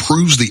research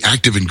proves the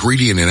active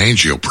ingredient in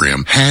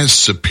Angioprim has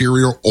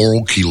superior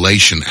oral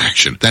chelation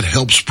action that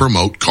helps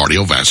promote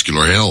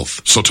cardiovascular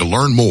health. So to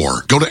learn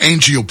more, go to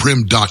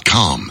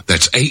angioprim.com.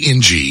 That's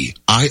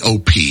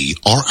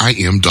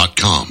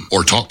ANGIOPRIM.com,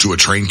 or talk to a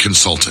trained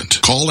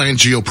consultant. Call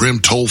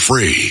Angioprim toll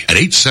free at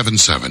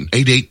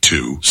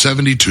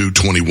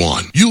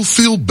 877-882-7221. You'll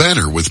feel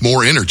better with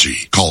more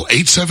energy. Call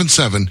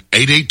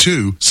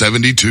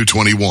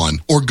 877-882-7221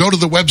 or go to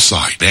the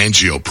website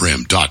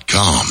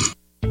angioprim.com.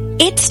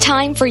 It's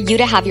time for you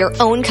to have your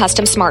own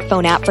custom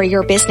smartphone app for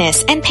your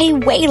business and pay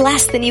way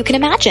less than you can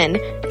imagine.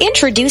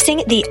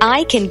 Introducing the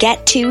I Can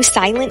Get To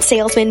Silent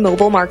Salesman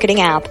mobile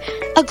marketing app,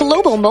 a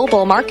global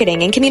mobile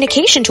marketing and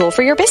communication tool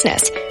for your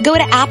business. Go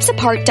to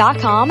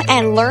appsapart.com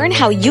and learn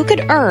how you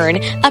could earn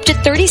up to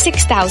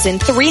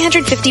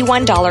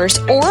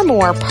 $36,351 or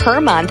more per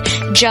month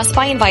just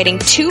by inviting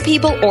 2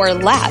 people or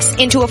less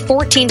into a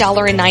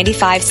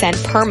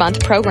 $14.95 per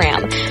month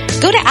program.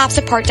 Go to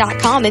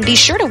appsapart.com and be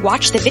sure to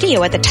watch the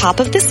video at the top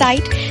of the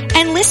site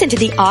and listen to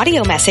the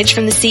audio message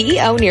from the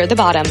CEO near the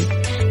bottom.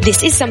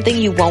 This is something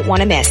you won't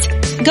want to miss.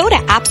 Go to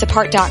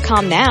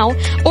appsapart.com now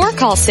or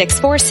call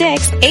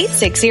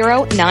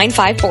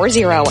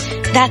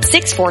 646-860-9540. That's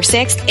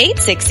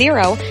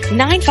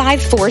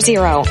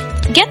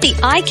 646-860-9540. Get the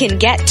I Can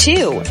Get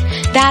To.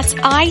 That's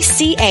ICANGET,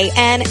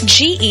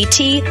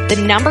 the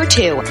number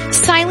 2,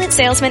 Silent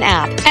Salesman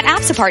app at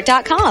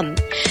appsapart.com.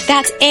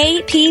 That's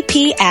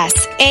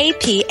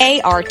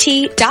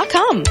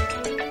APPSAPART.com.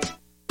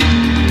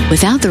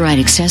 Without the right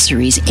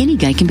accessories, any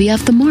guy can be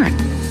off the mark.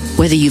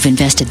 Whether you've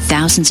invested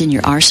thousands in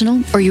your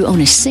arsenal or you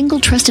own a single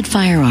trusted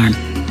firearm,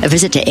 a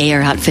visit to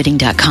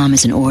AROutfitting.com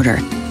is in order.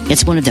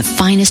 It's one of the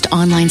finest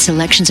online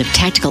selections of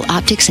tactical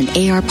optics and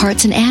AR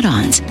parts and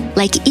add-ons,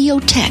 like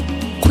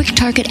EOTech, quick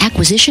target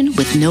acquisition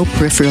with no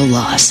peripheral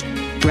loss.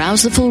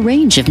 Browse the full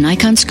range of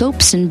Nikon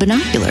scopes and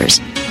binoculars.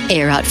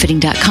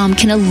 AROutfitting.com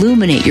can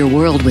illuminate your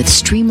world with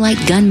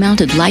Streamlight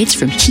gun-mounted lights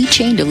from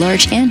keychain to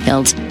large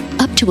handhelds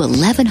up to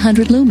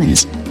 1,100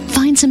 lumens.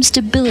 Find some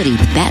stability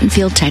with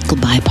Battenfield Tactical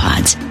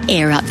Bipods.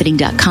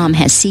 AROutfitting.com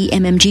has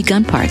CMMG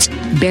gun parts,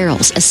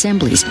 barrels,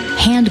 assemblies,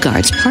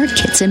 handguards, part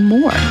kits, and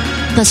more.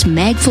 Plus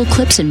mag-full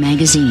clips and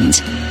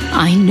magazines.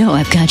 I know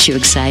I've got you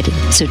excited,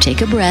 so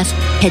take a breath.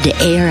 Head to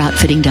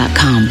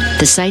AROutfitting.com.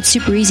 The site's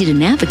super easy to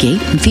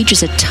navigate and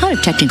features a ton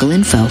of technical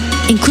info,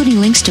 including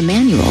links to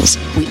manuals.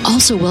 We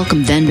also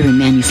welcome vendor and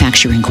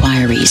manufacturer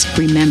inquiries.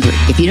 Remember,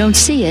 if you don't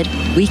see it,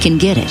 we can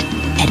get it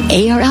at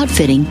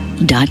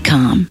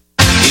AROutfitting.com.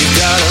 You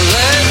gotta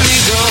let me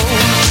go.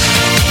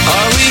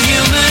 Are we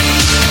human?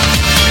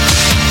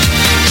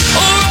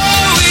 Or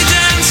are we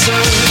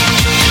dancer?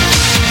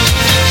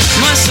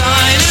 My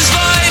sign is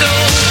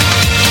vital.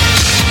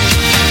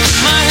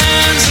 My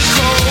hands are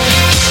cold.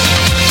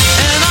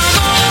 And I'm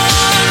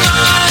on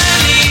my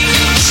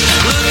knees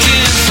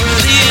looking for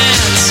the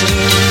answer.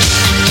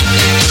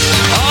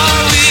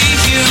 Are we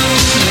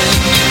human?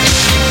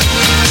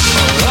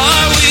 Or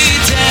are we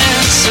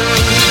dancer?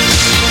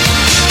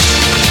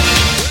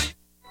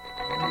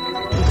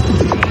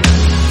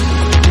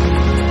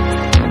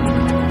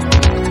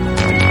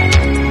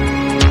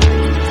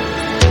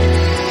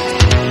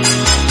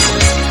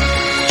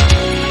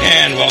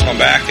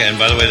 Back, and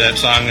by the way, that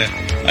song,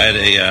 I had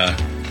a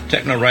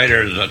techno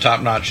writer,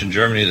 top notch in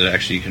Germany, that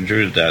actually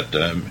contributed that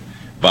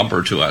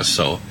bumper to us.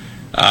 So,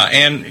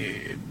 and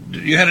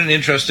you had an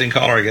interesting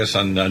caller, I guess,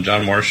 on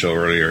John Moore's show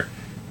earlier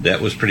that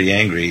was pretty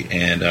angry.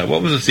 And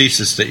what was the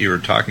thesis that you were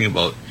talking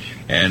about,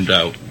 and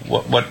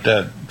what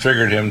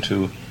triggered him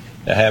to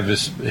have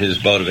his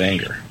bout of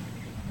anger?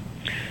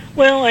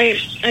 Well, I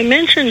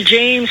mentioned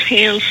James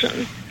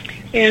Hansen,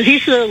 and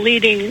he's a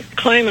leading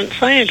climate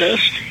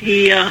scientist.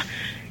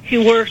 He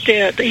was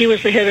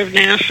the head of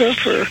NASA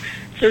for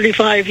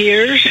 35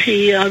 years.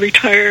 He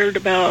retired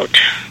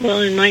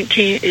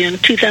in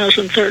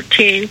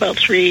 2013, about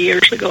 3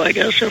 years ago, I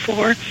guess, or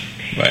 4.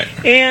 Right.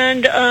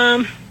 And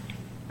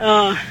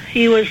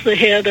he was the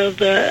head of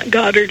the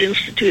Goddard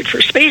Institute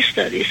for Space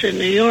Studies in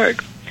New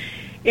York.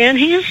 And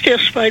he has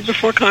testified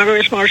before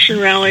Congress, marched in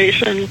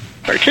rallies, and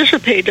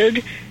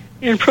participated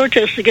in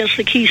protests against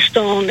the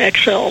Keystone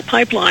XL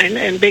pipeline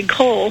and Big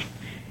Coal.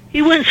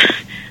 He went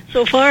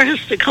so far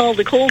as to call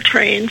the coal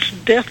trains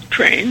death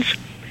trains.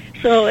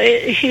 So,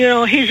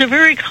 he's a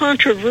very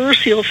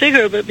controversial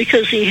figure, but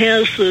because he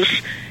has this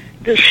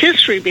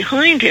history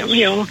behind him,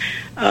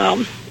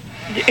 I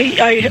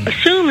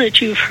assume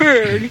that you've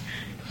heard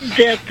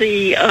that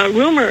the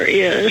rumor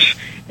is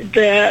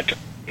that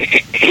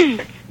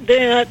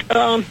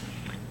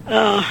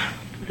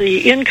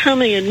the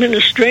incoming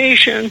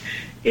administration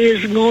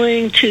is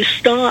going to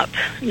stop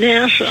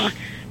NASA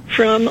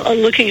from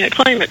looking at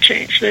climate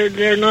change. They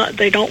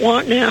don't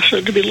want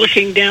NASA to be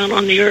looking down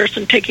on the Earth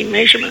and taking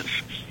measurements.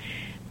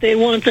 They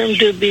want them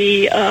to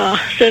be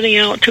setting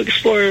out to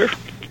explore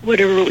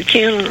whatever we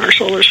can in our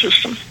solar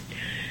system.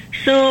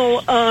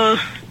 So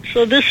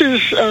this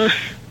is,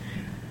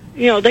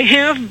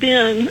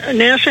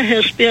 NASA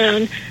has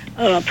been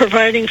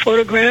providing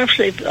photographs.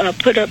 They've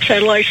put up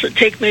satellites that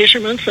take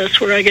measurements.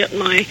 That's where I get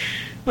my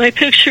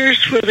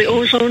pictures for the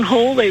ozone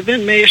hole. They've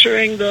been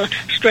measuring the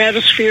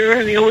stratosphere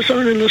and the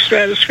ozone in the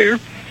stratosphere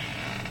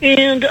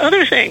and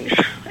other things.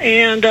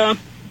 And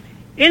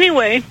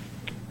anyway,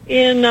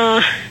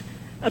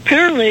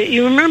 apparently,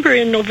 you remember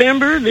in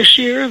November this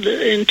year,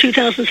 in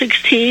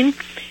 2016,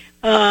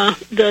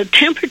 the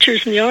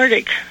temperatures in the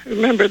Arctic,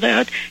 remember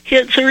that,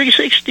 hit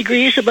 36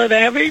 degrees above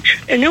average,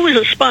 and it was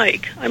a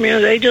spike. I mean,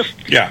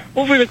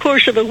 over the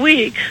course of a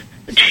week,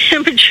 the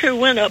temperature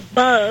went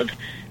above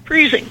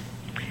freezing.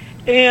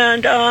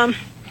 And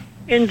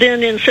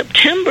then in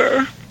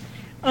September,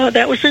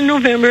 that was in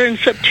November, in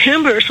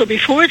September, so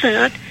before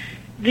that,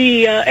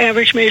 the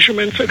average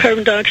measurements of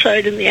carbon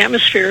dioxide in the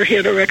atmosphere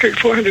hit a record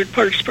 400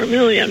 parts per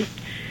million.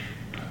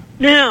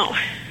 Now,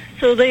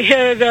 so they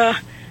had,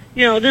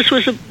 this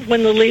was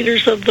when the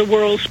leaders of the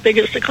world's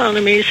biggest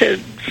economies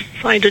had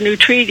signed a new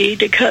treaty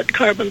to cut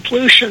carbon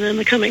pollution in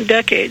the coming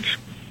decades.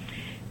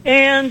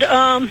 And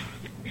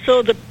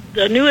so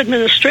the new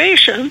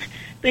administration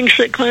thinks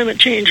that climate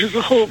change is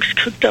a hoax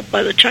cooked up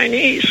by the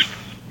Chinese.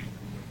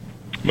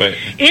 Right.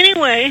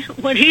 Anyway,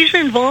 what he's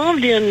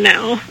involved in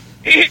now,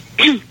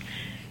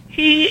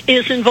 he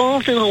is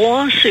involved in a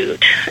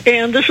lawsuit,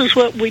 and this is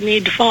what we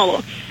need to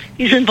follow.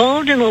 He's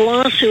involved in a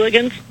lawsuit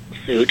against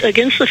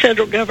the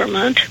federal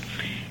government,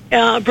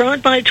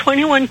 brought by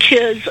 21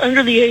 kids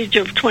under the age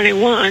of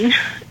 21,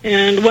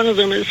 and one of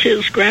them is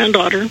his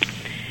granddaughter.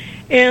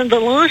 And the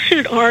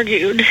lawsuit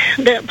argued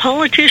that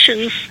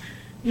politicians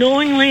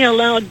knowingly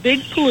allowed big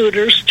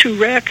polluters to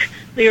wreck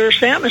the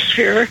Earth's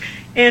atmosphere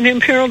and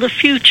imperil the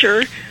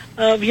future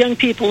of young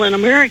people in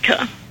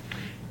America.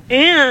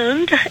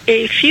 And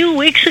a few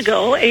weeks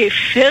ago, a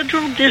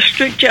federal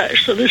district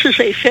judge, so this is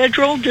a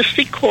federal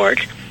district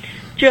court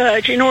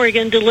judge in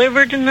Oregon,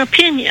 delivered an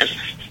opinion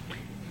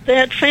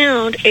that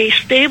found a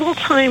stable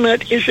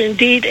climate is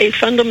indeed a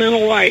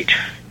fundamental right,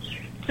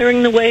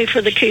 clearing the way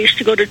for the case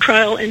to go to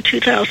trial in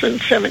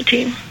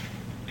 2017.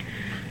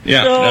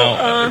 Yeah. So,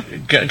 now,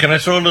 can I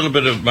throw a little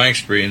bit of my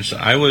experience?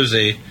 I was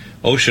a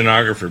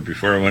oceanographer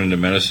before I went into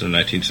medicine in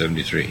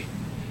 1973,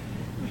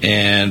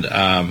 and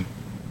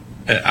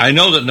I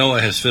know that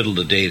NOAA has fiddled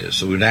the data.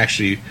 So we're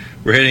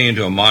heading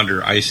into a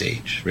modern ice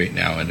age right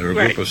now, and there were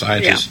a group of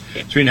scientists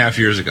 3.5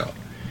 years ago.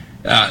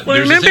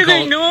 Remember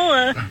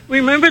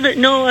that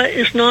NOAA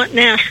is not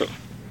NASA.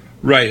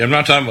 Right. I'm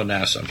not talking about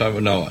NASA. I'm talking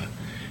about NOAA.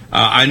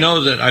 I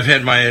know that I've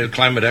had my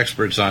climate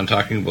experts on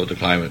talking about the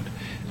climate.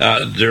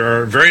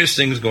 There are various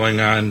things going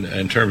on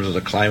in terms of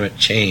the climate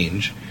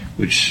change,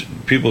 which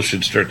people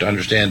should start to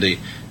understand.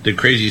 The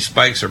crazy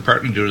spikes are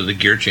partly due to the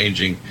gear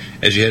changing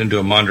as you head into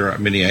a modern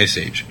mini ice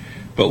age.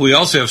 But we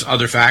also have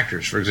other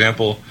factors. For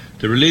example,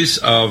 the release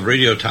of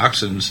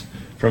radiotoxins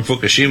from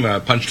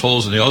Fukushima punched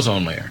holes in the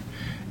ozone layer.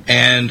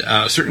 And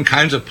certain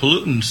kinds of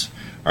pollutants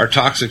are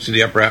toxic to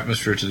the upper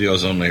atmosphere, to the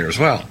ozone layer as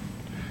well.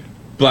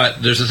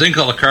 But there's a thing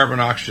called a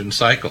carbon-oxygen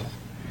cycle.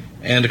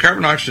 And the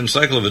carbon-oxygen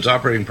cycle, if it's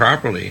operating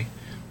properly,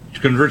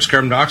 converts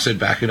carbon dioxide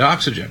back into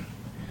oxygen.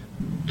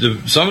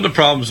 Some of the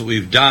problems that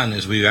we've done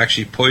is we've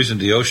actually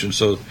poisoned the ocean.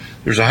 So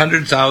there's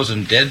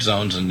 100,000 dead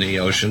zones in the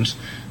oceans,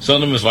 some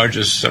of them as large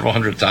as several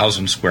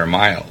 100,000 square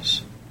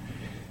miles.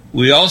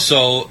 We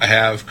also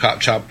have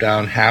chopped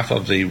down half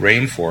of the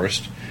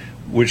rainforest,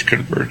 which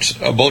converts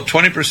about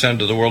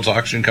 20% of the world's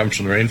oxygen comes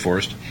from the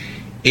rainforest.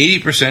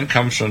 80%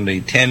 comes from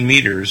the 10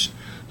 meters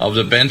of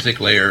the benthic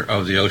layer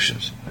of the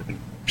oceans,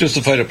 just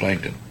the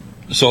phytoplankton.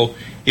 So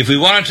if we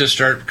wanted to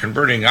start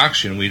converting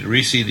oxygen, we'd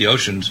reseed the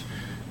oceans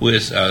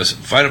with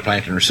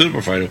phytoplankton or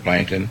suitable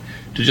phytoplankton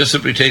to just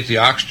simply take the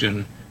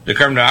oxygen, the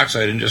carbon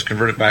dioxide, and just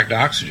convert it back to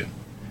oxygen.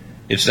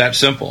 It's that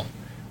simple.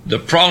 The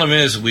problem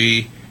is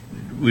we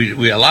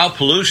allow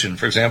pollution.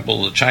 For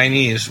example, the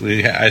Chinese,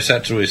 I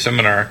sat through a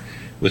seminar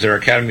with our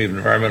Academy of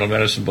Environmental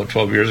Medicine about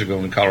 12 years ago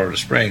in Colorado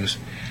Springs,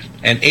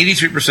 and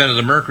 83% of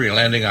the mercury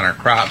landing on our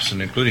crops,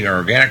 and including our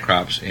organic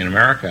crops in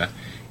America,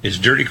 is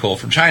dirty coal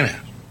from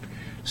China.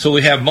 So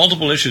we have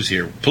multiple issues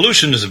here.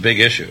 Pollution is a big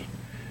issue.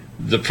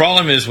 The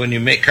problem is when you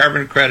make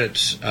carbon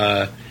credits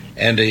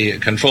and a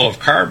control of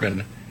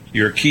carbon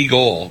your key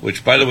goal,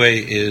 which, by the way,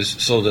 is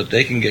so that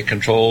they can get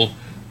control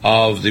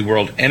of the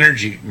world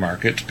energy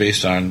markets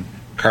based on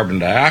carbon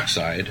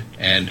dioxide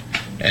and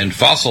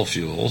fossil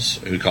fuels,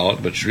 we call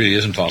it, but it really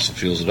isn't fossil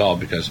fuels at all,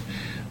 because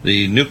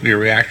the nuclear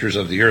reactors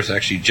of the Earth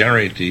actually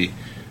generate the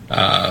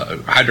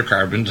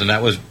hydrocarbons, and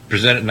that was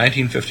presented in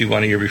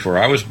 1951, a year before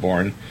I was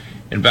born,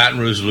 in Baton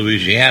Rouge,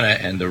 Louisiana,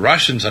 and the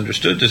Russians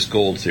understood this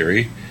gold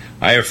theory.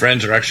 I have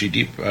friends who are actually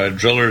deep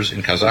drillers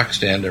in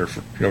Kazakhstan.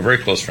 They're very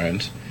close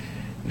friends.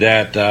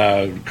 that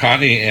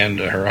Connie and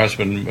her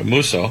husband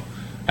Musso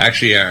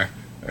actually are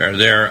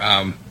there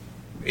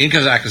in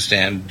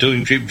Kazakhstan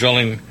doing deep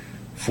drilling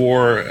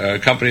for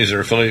companies that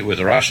are affiliated with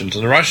the Russians.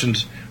 And the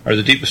Russians are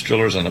the deepest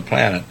drillers on the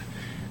planet.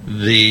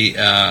 The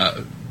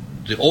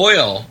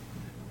oil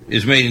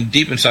is made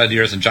deep inside the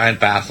earth in giant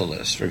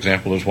batholiths. For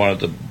example, there's one at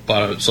the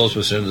bottom,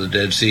 solstice into the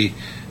Dead Sea,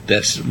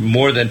 that's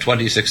more than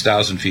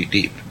 26,000 feet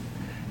deep.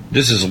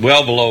 This is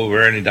well below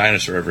where any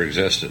dinosaur ever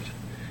existed.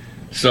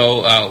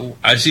 So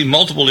I see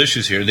multiple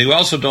issues here. They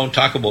also don't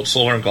talk about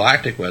solar and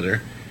galactic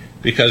weather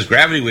because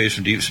gravity waves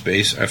from deep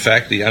space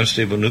affect the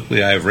unstable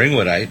nuclei of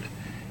ringwoodite,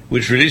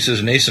 which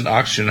releases nascent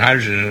oxygen and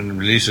hydrogen and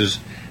releases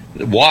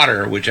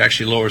water, which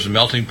actually lowers the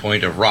melting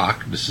point of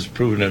rock. This is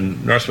proven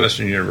in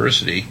Northwestern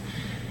University.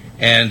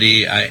 And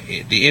the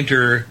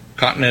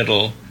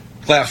intercontinental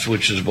cleft,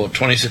 which is about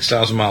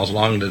 26,000 miles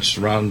long, that's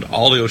around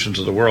all the oceans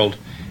of the world,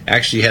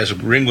 actually has a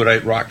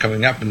ringwoodite rock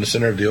coming up in the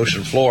center of the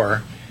ocean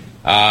floor.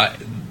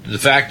 The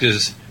fact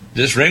is,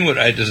 this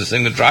ringwoodite is the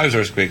thing that drives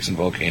earthquakes and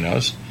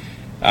volcanoes.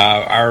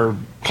 Our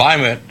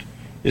climate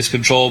is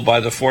controlled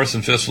by the fourth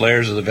and fifth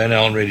layers of the Van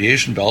Allen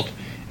radiation belt,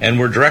 and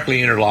we're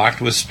directly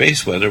interlocked with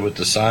space weather, with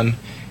the sun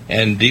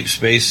and deep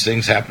space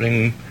things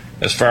happening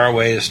as far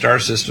away as star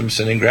systems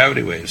sending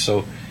gravity waves.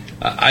 So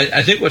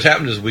I think what's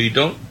happened is we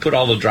don't put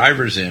all the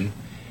drivers in.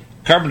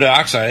 Carbon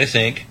dioxide, I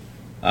think,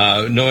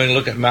 knowing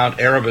look at Mount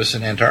Erebus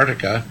in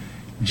Antarctica,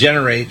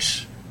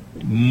 generates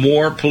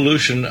more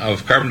pollution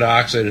of carbon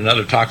dioxide and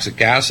other toxic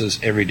gases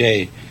every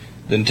day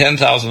than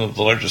 10,000 of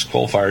the largest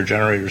coal-fired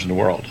generators in the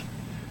world.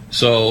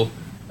 So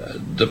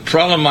the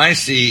problem I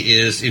see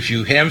is if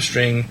you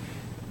hamstring,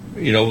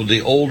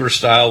 the older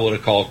style, what I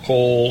call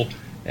coal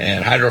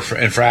and hydro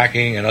and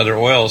fracking and other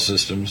oil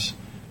systems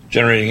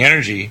generating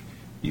energy,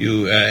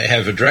 you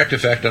have a direct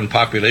effect on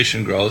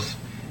population growth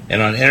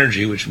and on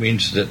energy, which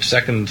means that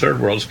second and third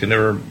worlds can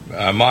never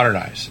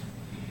modernize.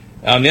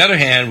 On the other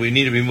hand, we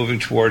need to be moving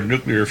toward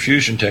nuclear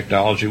fusion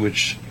technology,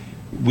 which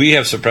we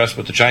have suppressed,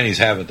 but the Chinese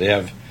haven't. They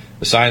have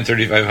assigned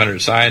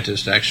 3,500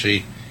 scientists to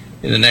actually,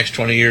 in the next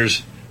 20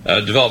 years,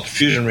 develop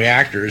fusion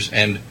reactors,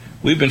 and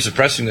we've been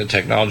suppressing the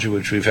technology,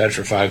 which we've had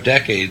for 5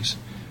 decades,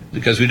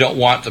 because we don't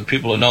want the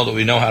people to know that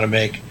we know how to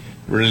make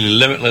really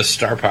limitless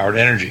star-powered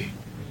energy.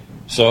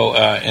 So,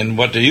 and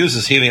what they use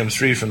is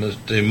helium-3 from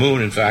the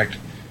moon. In fact,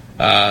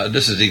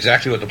 this is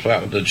exactly what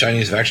the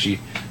Chinese have actually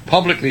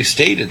publicly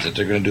stated that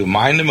they're going to do: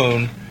 mine the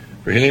moon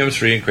for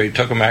helium-3 and create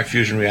tokamak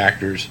fusion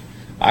reactors.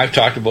 I've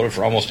talked about it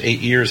for almost 8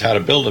 years, how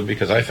to build them,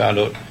 because I found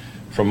out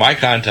from my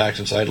contacts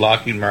inside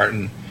Lockheed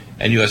Martin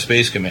and U.S.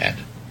 Space Command.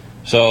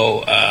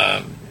 So,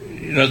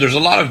 there's a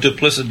lot of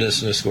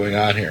duplicitousness going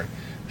on here.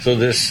 So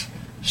this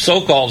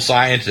so-called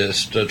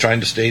scientist trying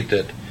to state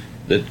that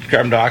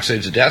carbon dioxide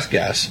is a death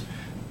gas,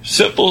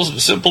 simple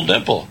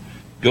dimple.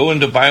 Go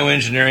into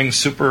bioengineering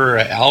super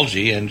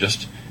algae and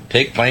just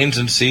take planes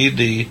and seed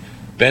the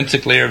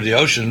benthic layer of the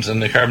oceans,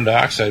 and the carbon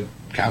dioxide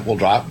count will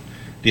drop.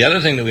 The other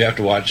thing that we have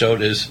to watch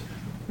out is,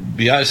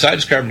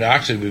 besides carbon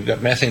dioxide, we've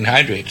got methane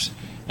hydrates.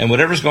 And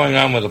whatever's going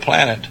on with the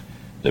planet,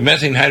 the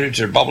methane hydrates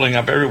are bubbling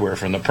up everywhere,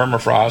 from the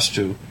permafrost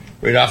to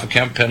right off of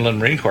Camp Pendleton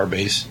Marine Corps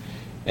Base.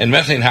 And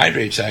methane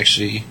hydrates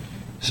actually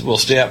will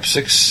stay up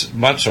 6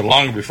 months or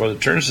longer before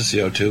it turns to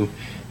CO2,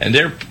 and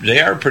they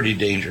are pretty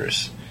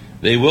dangerous.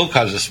 They will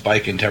cause a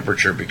spike in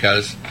temperature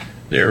because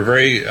they're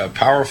very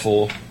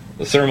powerful,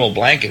 the thermal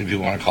blanket, if you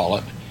want to call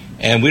it,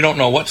 and we don't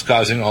know what's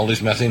causing all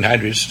these methane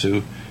hydrates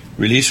to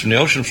release from the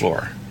ocean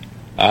floor.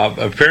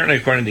 Apparently,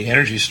 according to the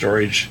energy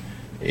storage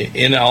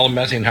in all the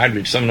methane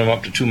hydrates, some of them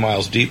up to 2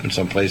 miles deep in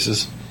some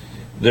places,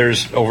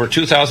 there's over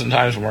 2,000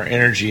 times more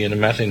energy in the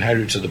methane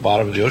hydrates at the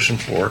bottom of the ocean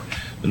floor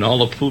than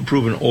all the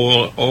proven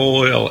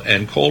oil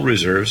and coal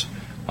reserves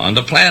on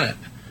the planet.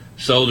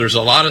 So there's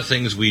a lot of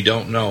things we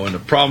don't know, and the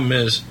problem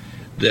is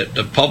that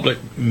the public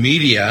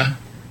media,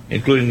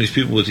 including these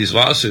people with these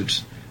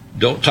lawsuits,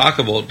 don't talk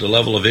about the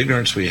level of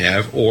ignorance we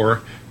have,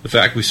 or the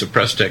fact we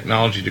suppress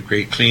technology to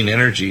create clean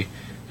energy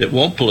that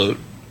won't pollute.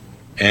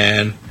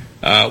 And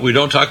we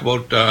don't talk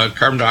about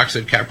carbon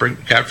dioxide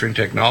capturing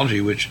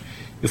technology, which,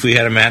 if we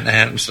had a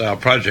Manhattan-style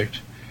project,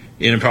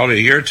 in probably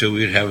a year or two,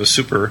 we'd have a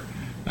super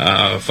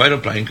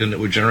phytoplankton that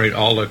would generate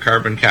all the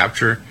carbon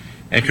capture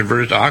and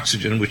convert it to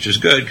oxygen, which is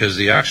good because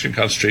the oxygen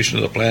concentration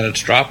of the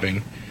planet's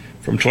dropping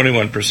from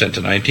 21%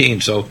 to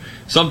 19%. So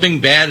something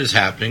bad is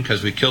happening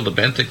because we killed the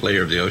benthic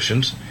layer of the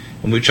oceans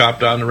and we chopped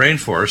down the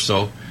rainforest.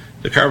 So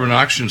the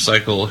carbon-oxygen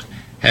cycle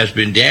has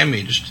been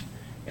damaged,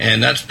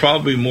 and that's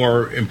probably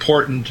more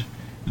important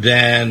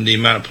than the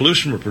amount of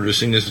pollution we're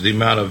producing is the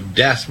amount of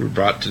death we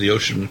brought to the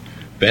ocean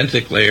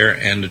benthic layer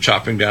and the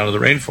chopping down of the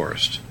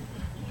rainforest.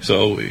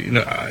 So,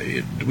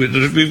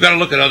 we've got to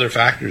look at other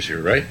factors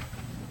here, right?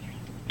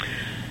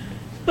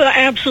 Well,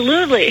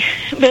 absolutely.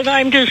 But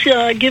I'm just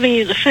giving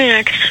you the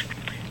facts.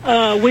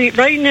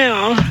 Right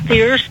now,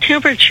 the Earth's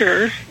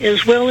temperature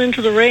is well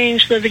into the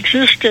range that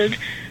existed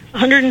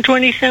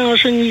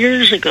 120,000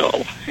 years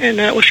ago, and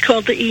that was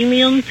called the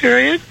Eemian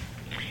period.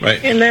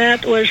 Right. And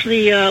that was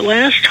the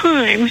last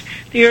time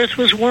the Earth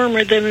was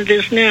warmer than it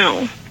is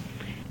now.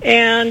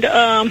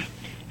 And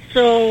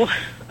so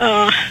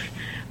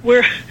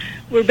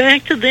we're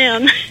back to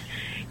then,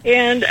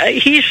 and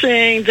he's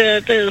saying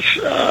that this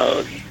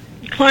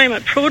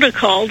climate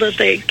protocol that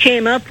they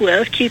came up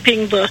with,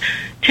 keeping the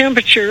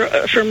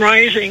temperature from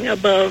rising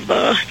above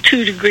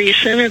 2 degrees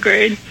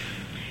centigrade,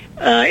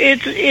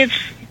 it's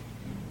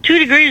 2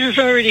 degrees is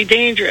already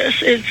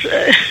dangerous.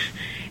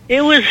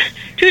 It was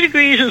 2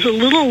 degrees is a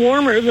little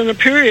warmer than the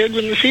period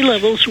when the sea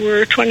levels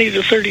were 20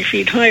 to 30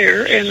 feet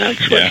higher, and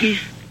that's what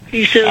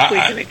he says we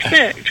can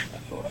expect.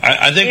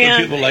 I think with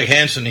people like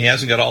Hansen, he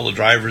hasn't got all the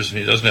drivers, and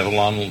he doesn't have a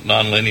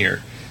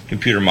nonlinear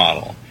computer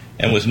model.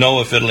 And with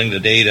NOAA fiddling the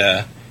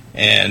data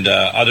and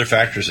other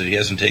factors that he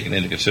hasn't taken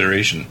into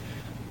consideration,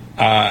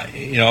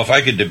 if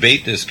I could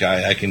debate this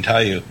guy, I can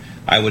tell you,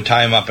 I would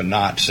tie him up in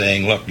knots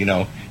saying, look, you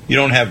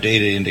don't have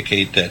data to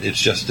indicate that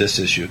it's just this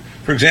issue.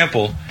 For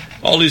example,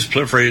 all these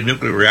proliferated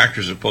nuclear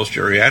reactors of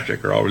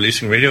post-geriatric are all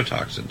releasing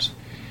radiotoxins.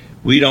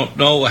 We don't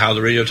know how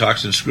the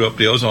radiotoxins screw up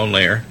the ozone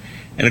layer.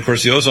 And, of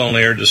course, the ozone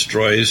layer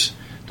destroys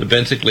the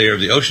benthic layer of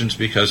the oceans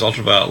because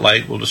ultraviolet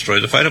light will destroy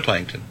the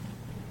phytoplankton.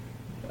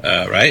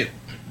 Right?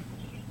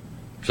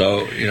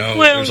 So,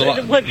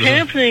 well, what's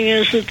happening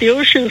is that the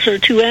oceans are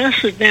too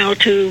acid now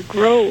to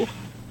grow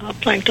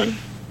plankton.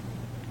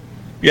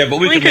 Yeah, but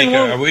we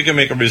can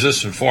make a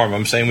resistant form.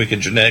 I'm saying we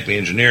can genetically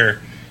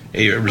engineer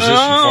a resistant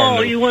form.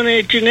 Oh, you want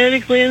to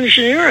genetically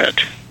engineer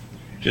it?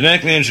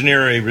 Genetically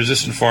engineer a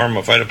resistant form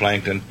of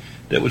phytoplankton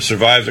that would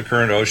survive the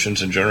current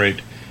oceans and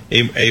generate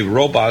a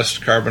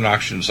robust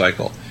carbon-oxygen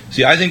cycle.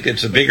 See, I think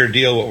it's a bigger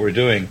deal what we're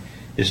doing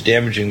is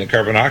damaging the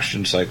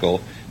carbon-oxygen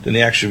cycle than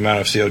the actual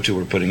amount of CO2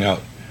 we're putting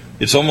out.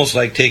 It's almost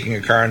like taking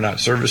a car and not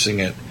servicing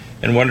it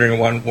and wondering it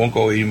won't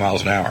go 80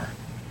 miles an hour.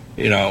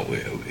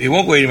 It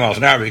won't go 80 miles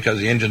an hour because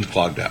the engine's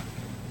clogged up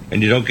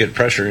and you don't get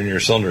pressure in your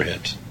cylinder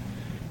heads.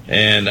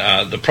 And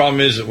the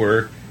problem is that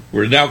we're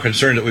now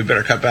concerned that we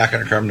better cut back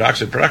on our carbon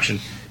dioxide production.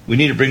 We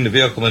need to bring the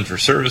vehicle in for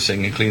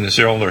servicing and clean the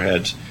cylinder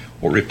heads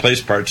or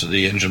replace parts of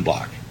the engine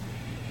block.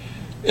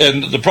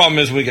 And the problem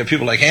is we get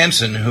people like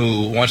Hansen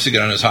who wants to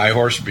get on his high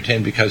horse and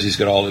pretend because he's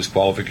got all his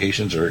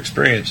qualifications or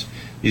experience,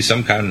 he's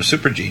some kind of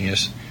super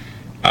genius.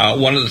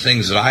 One of the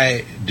things that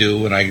I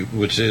do when I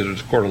would sit at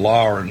a court of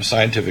law or in a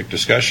scientific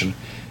discussion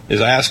is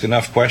I ask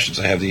enough questions.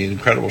 I have the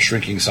incredible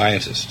shrinking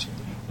scientist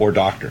or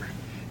doctor.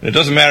 And it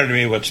doesn't matter to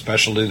me what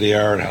specialty they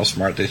are and how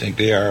smart they think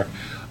they are.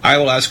 I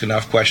will ask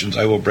enough questions,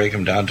 I will break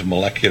them down to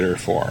molecular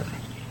form.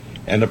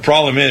 And the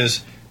problem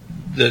is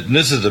that, and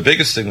this is the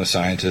biggest thing with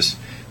scientists,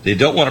 they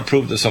don't want to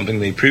prove that something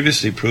they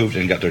previously proved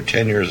and got their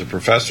tenure as a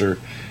professor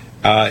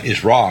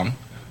is wrong,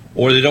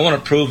 or they don't want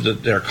to prove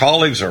that their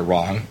colleagues are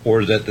wrong,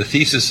 or that the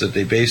thesis that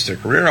they base their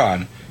career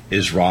on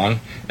is wrong,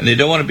 and they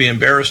don't want to be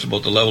embarrassed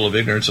about the level of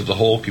ignorance of the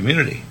whole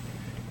community.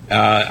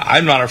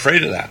 I'm not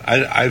afraid of that.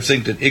 I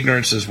think that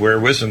ignorance is where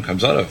wisdom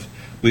comes out of.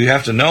 We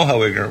have to know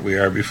how ignorant we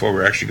are before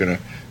we're actually going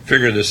to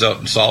figure this out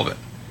and solve it.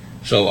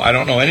 So I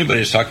don't know anybody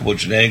who's talking about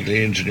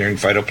genetically engineering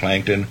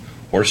phytoplankton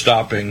or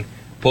stopping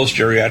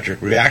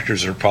post-geriatric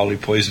reactors that are probably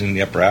poisoning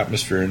the upper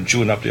atmosphere and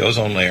chewing up the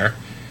ozone layer,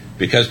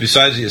 because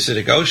besides the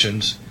acidic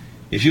oceans,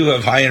 if you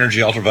have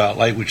high-energy ultraviolet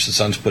light, which the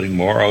sun's putting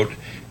more out,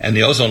 and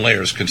the ozone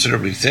layer is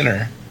considerably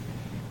thinner,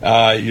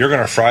 you're going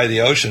to fry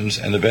the oceans,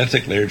 and the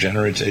benthic layer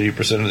generates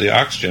 80% of the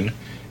oxygen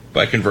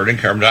by converting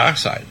carbon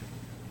dioxide.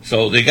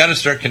 So they got to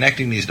start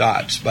connecting these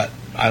dots, but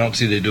I don't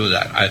see they do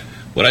that.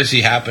 What I see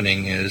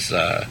happening is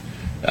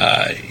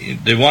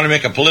they want to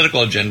make a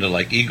political agenda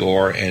like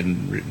Igor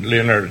and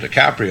Leonardo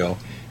DiCaprio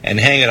and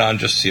hang it on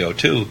just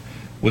CO2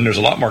 when there's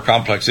a lot more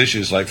complex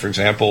issues, like, for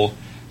example,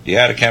 the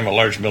ACAM, a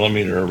large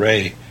millimeter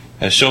array,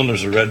 has shown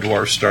there's a red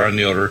dwarf star in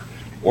the outer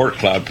Oort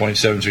cloud,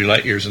 0.73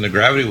 light years, and the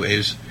gravity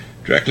waves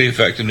directly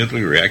affect the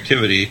nuclear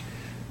reactivity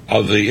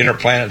of the inner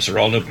planets, are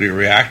all nuclear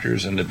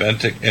reactors, and the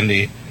benthic and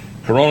the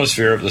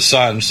coronosphere of the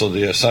sun, so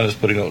the sun is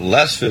putting out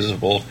less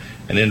visible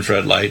and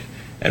infrared light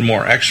and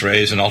more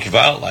X-rays and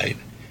ultraviolet light.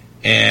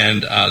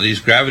 And these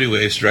gravity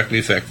waves directly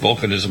affect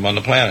volcanism on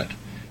the planet.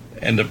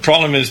 And the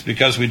problem is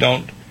because we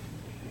don't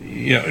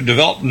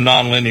develop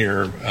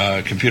nonlinear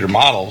computer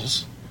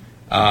models,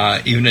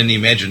 even in the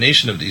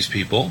imagination of these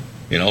people,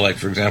 like,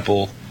 for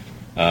example,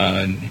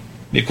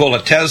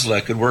 Nikola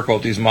Tesla could work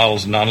out these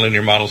models,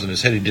 nonlinear models in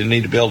his head. He didn't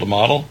need to build a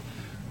model.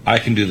 I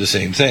can do the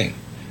same thing.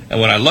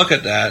 And when I look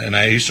at that, and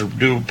I used to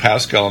do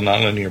Pascal and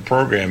nonlinear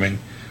programming,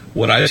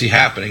 what I see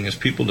happening is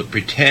people that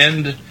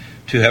pretend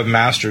to have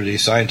mastered a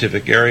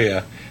scientific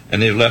area,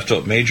 and they've left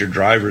out major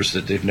drivers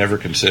that they've never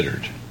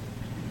considered.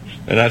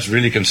 And that's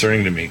really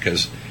concerning to me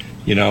because,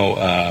 we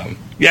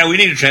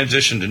need to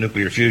transition to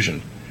nuclear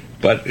fusion.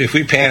 But if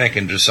we panic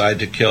and decide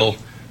to kill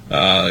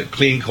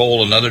clean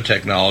coal and other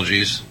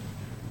technologies,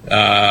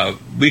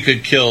 we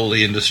could kill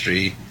the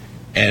industry,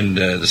 and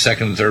the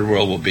second and third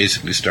world will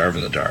basically starve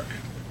in the dark.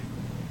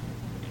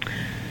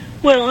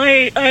 Well,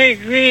 I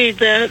agree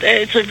that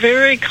it's a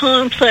very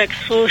complex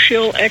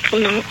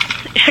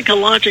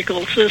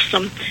socio-ecological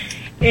system.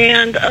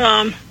 And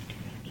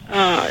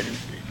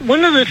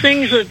one of the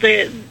things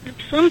that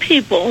some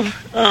people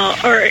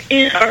are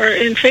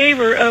in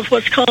favor of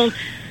what's called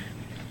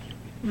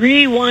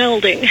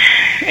rewilding,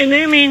 and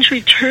that means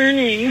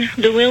returning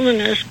the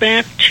wilderness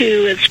back to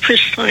its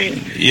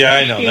pristine Yeah,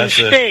 I know.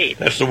 state.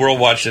 That's the World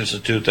Watch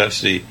Institute.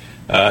 That's the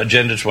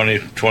Agenda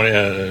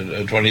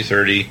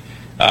 2030.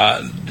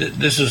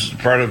 This is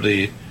part of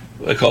the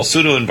what I call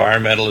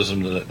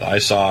pseudo-environmentalism that I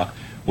saw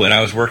when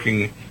I was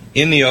working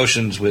in the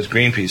oceans with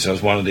Greenpeace. I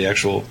was one of the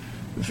actual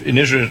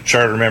initial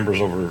charter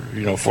members over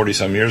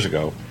 40-some years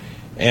ago.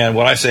 And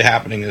what I say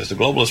happening is the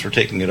globalists were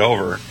taking it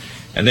over,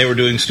 and they were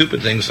doing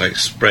stupid things like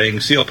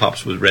spraying seal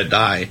pups with red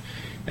dye.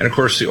 And, of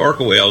course, the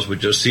orca whales would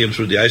just see them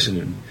through the ice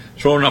and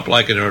throw them up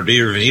like an hors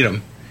d'oeuvre and eat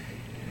them.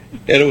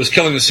 And it was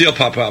killing the seal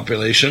pup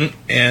population,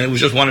 and it was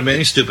just one of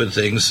many stupid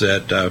things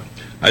that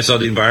I saw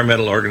the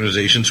environmental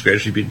organizations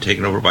gradually being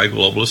taken over by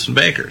globalists and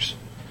bankers.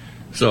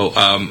 So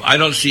I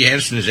don't see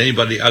Hansen as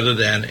anybody other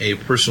than a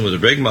person with a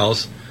big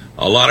mouth,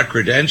 a lot of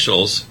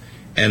credentials,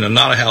 and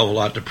not a hell of a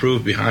lot to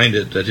prove behind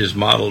it that his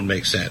model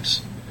makes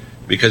sense.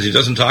 Because he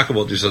doesn't talk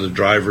about these other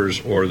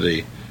drivers or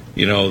the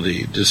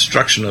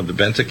destruction of the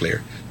benthic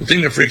layer. The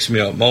thing that freaks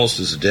me out most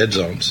is the dead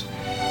zones.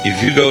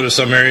 If you go to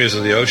some areas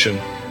of the ocean,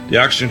 the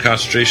oxygen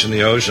concentration in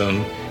the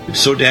ocean,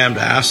 it's so damned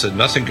acid,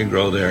 nothing can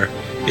grow there.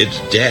 It's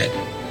dead.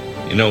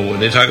 When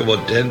they talk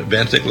about dead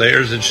benthic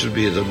layers, it should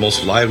be the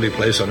most lively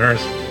place on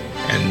Earth.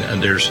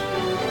 And there's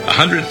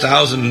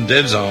 100,000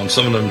 dead zones,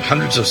 some of them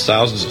hundreds of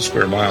thousands of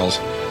square miles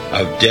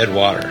of dead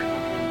water.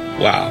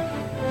 Wow.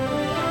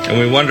 And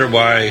we wonder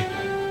why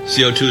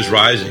CO2 is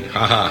rising.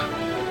 Haha.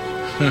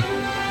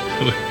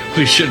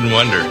 We shouldn't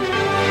wonder.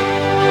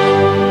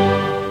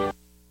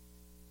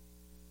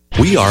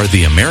 We are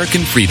the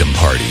American Freedom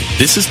Party.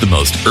 This is the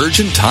most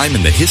urgent time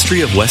in the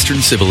history of Western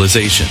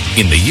civilization.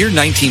 In the year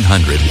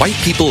 1900, white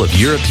people of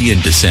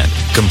European descent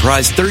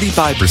comprised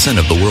 35%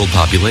 of the world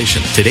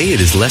population. Today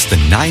it is less than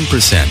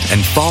 9%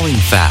 and falling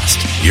fast.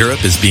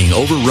 Europe is being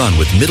overrun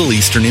with Middle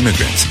Eastern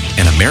immigrants,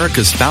 and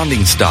America's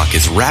founding stock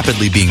is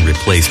rapidly being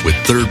replaced with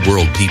third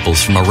world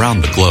peoples from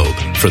around the globe.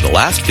 For the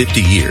last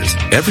 50 years,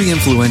 every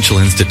influential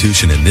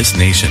institution in this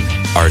nation,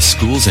 our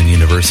schools and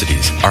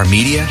universities, our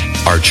media,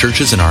 our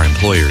churches, and our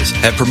employers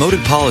have promoted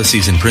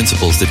policies and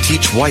principles that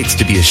teach whites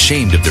to be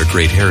ashamed of their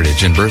great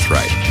heritage and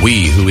birthright.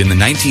 We, who in the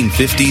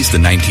 1950s, the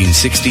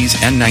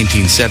 1960s, and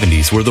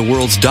 1970s were the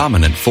world's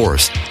dominant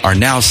force, are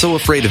now so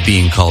afraid of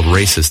being called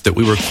racist that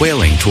we were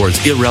quailing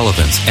towards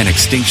irrelevance and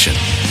extinction.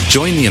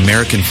 Join the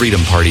American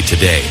Freedom Party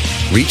today.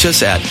 Reach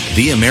us at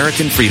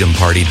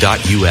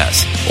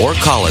theamericanfreedomparty.us or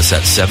call us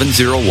at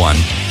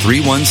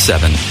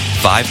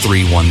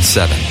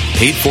 701-317-5317.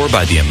 Paid for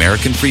by the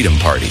American Freedom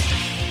Party.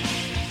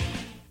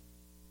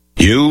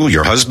 You,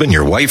 your husband,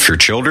 your wife, your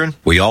children,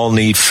 we all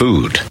need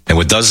food. And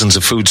with dozens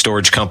of food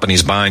storage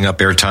companies buying up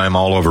airtime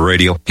all over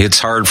radio, it's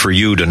hard for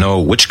you to know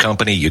which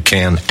company you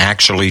can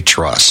actually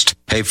trust.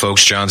 Hey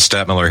folks, John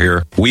Stadtmiller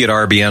here. We at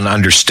RBN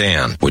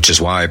understand, which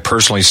is why I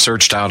personally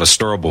searched out a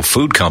storable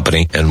food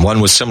company and one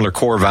with similar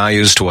core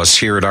values to us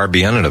here at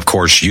RBN and of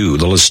course you,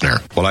 the listener.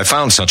 Well, I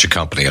found such a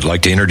company. I'd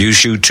like to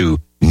introduce you to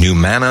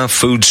Numana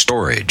Food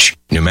Storage.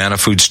 Numana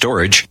Food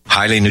Storage,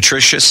 highly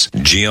nutritious,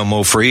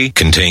 GMO-free,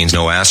 contains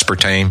no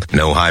aspartame,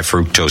 no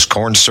high-fructose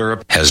corn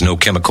syrup, has no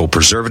chemical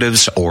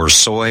preservatives or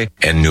soy,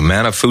 and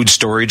Numana Food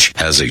Storage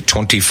has a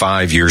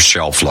 25-year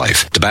shelf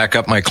life. To back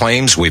up my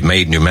claims, we've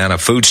made Numana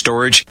Food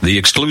Storage the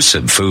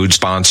exclusive food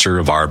sponsor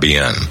of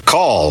RBN.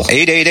 Call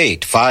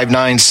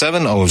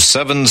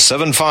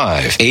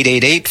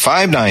 888-597-0775,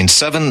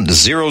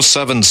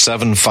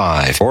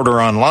 888-597-0775.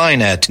 Order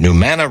online at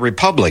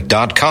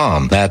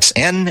NumanaRepublic.com. That's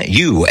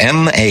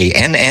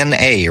NUMANNA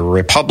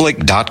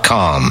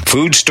Republic.com.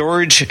 Food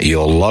storage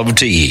you'll love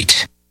to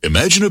eat.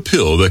 Imagine a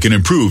pill that can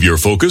improve your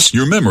focus,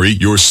 your memory,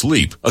 your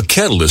sleep. A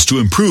catalyst to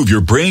improve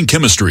your brain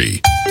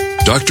chemistry.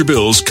 Dr.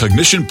 Bill's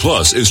Cognition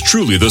Plus is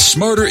truly the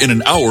smarter in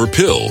an hour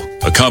pill.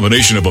 A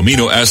combination of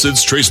amino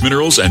acids, trace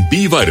minerals, and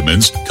B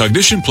vitamins,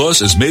 Cognition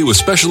Plus is made with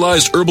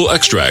specialized herbal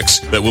extracts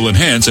that will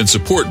enhance and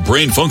support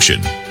brain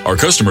function. Our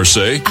customers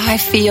say, I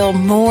feel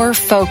more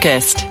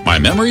focused. My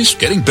memory's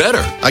getting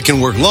better. I can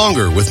work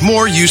longer with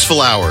more useful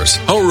hours.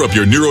 Power up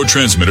your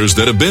neurotransmitters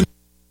that have been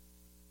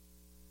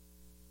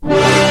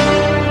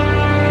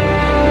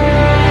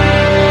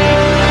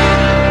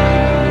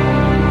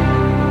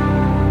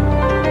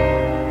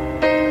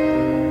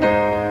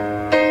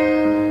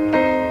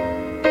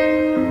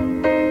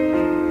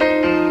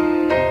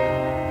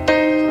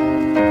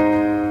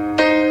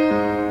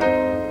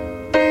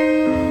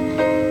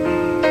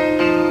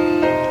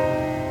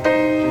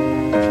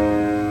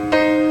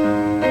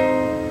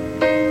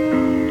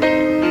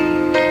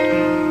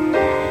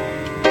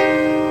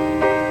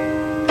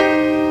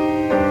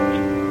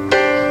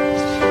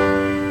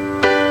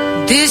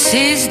This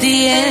is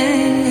the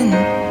end.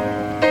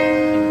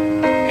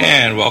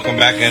 And welcome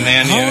back. And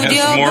then you have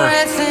some more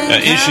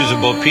issues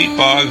about peat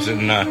bogs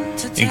in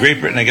Great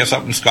Britain, I guess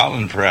up in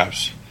Scotland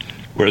perhaps,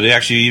 where they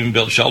actually even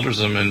built shelters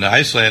of them. And the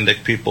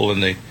Icelandic people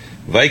and the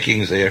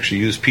Vikings, they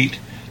actually used peat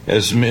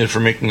as for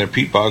making their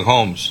peat bog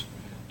homes,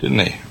 didn't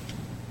they?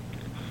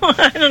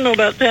 I don't know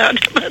about that.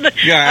 But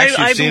Yeah,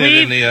 actually, I've seen it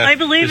in the. I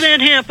believe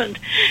that happened.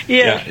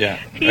 Yeah. Yeah.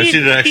 I've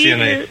seen it actually in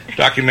the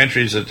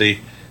documentaries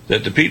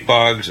that the peat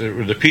bogs,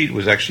 or the peat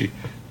was actually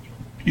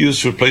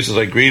used for places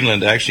like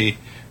Greenland to actually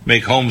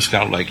make homes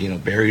kind of like,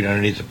 buried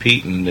underneath the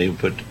peat, and they would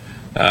put,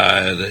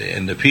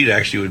 and the peat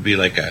actually would be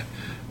like a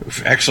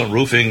excellent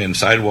roofing and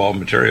sidewall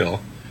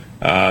material,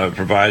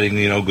 providing,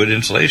 good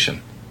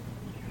insulation.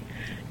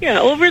 Yeah,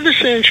 over the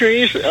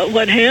centuries,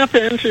 what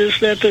happens is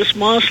that this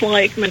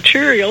moss-like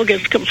material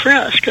gets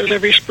compressed because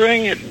every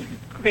spring it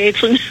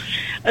creates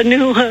a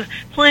new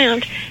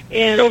plant,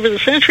 and over the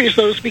centuries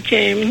those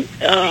became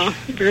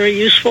very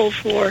useful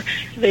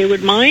they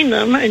would mine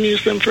them and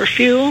use them for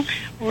fuel,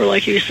 or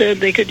like you said,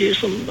 they could use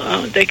them,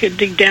 they could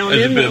dig down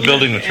in them. As a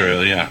building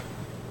material, yeah.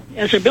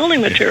 As a building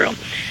material.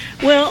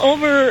 Well,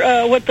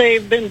 over what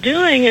they've been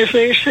doing is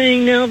they're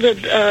saying now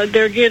that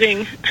they're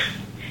getting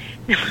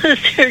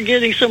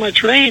so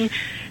much rain,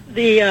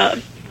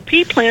 the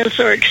pea plants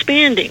are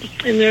expanding,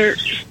 and they're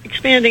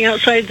expanding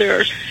outside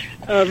their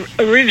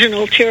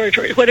original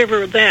territory,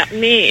 whatever that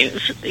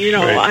means.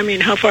 Right. I mean,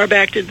 how far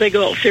back did they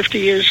go? 50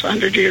 years,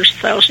 100 years,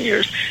 1,000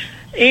 years?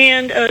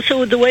 And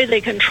so the way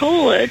they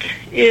control it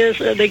is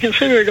they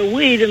consider it a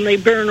weed, and they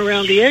burn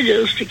around the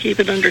edges to keep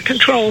it under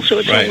control, so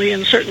it's only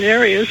in certain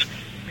areas.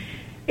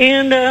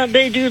 And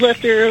they do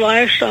let their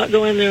livestock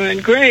go in there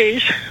and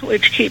graze,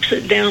 which keeps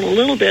it down a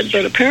little bit.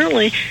 But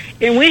apparently,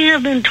 and we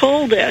have been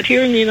told that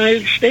here in the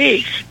United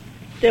States,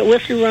 that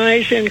with the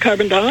rise in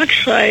carbon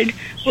dioxide,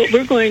 what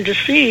we're going to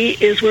see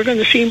is we're going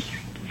to see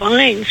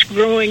vines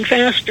growing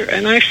faster.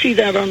 And I see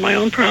that on my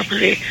own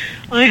property.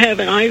 I have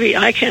an ivy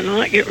I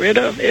cannot get rid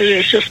of. It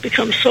has just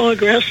become so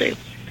aggressive.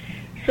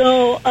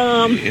 So,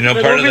 part of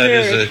that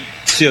is the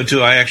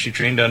CO2. I actually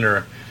trained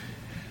under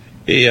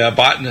a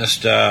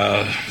botanist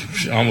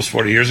almost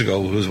 40 years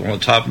ago who was one of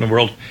the top in the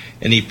world,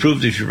 and he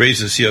proved if you raise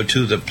the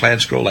CO2, the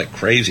plants grow like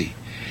crazy,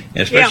 and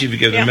especially if you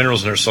give them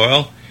minerals in their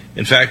soil.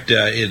 In fact,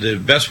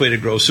 the best way to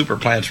grow super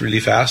plants really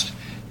fast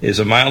is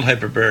a mild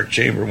hyperbaric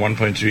chamber,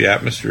 1.3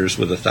 atmospheres,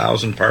 with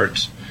 1,000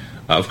 parts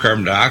of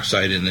carbon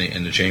dioxide in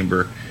the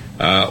chamber,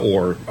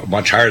 or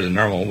much higher than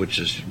normal, which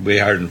is way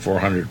higher than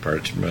 400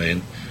 parts per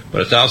million, but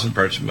 1,000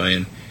 parts per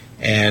million.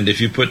 And if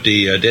you put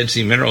the dead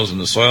sea minerals in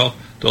the soil,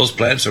 those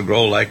plants will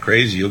grow like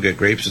crazy. You'll get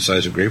grapes the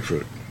size of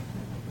grapefruit.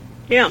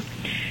 Yeah.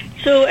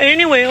 So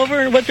anyway,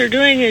 over what they're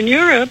doing in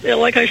Europe,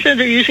 like I said,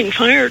 they're using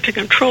fire to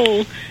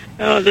control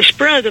the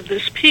spread of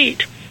this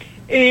peat.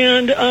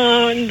 And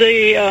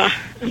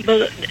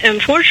but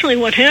unfortunately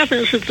what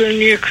happens is then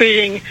you're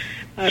creating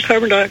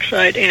carbon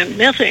dioxide and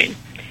methane.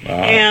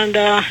 Wow. And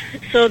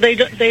so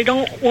they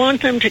don't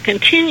want them to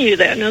continue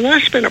that. Now,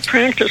 that's been a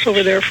practice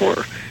over there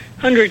for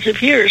hundreds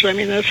of years. I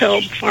mean, that's how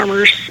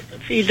farmers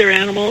feed their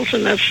animals,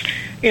 and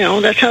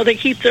that's how they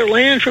keep their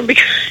land from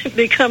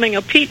becoming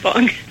a peat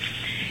bog.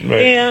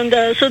 Right.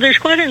 And so there's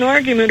quite an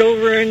argument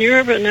over in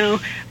Europe now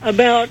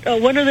about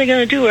what are they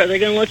going to do? Are they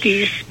going to let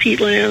these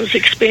peatlands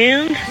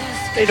expand?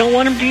 They don't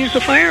want them to use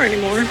the fire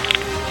anymore.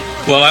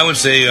 Well, I would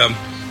say,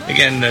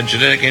 again,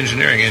 genetic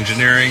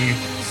engineering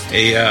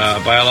a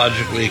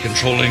biologically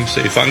controlling,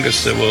 say,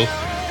 fungus that will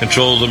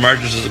control the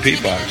margins of the peat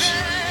bogs.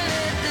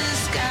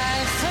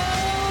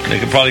 They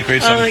could probably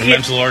create some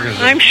commensal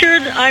organism. I'm sure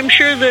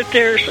that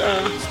there's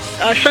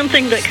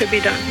something that could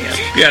be done, yes.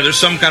 Yeah, there's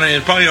some kind of,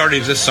 it probably already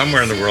exists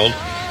somewhere in the world.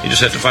 You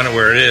just have to find out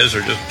where it is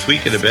or just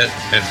tweak it a bit,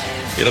 and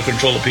it'll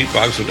control the peat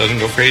bog so it doesn't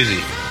go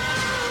crazy.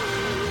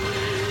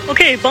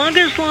 Okay,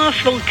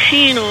 Bogoslav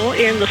volcano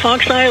in the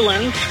Fox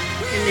Islands,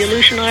 in the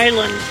Aleutian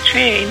Island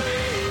chain,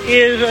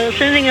 is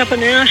sending up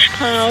an ash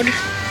cloud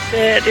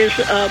that is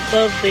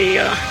above the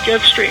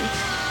jet stream.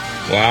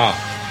 Wow.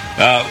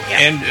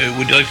 And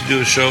would you like to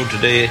do a show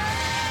today,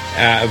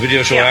 a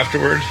video show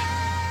afterward?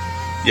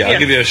 Yeah, I'll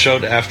give you a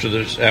show after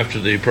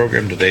the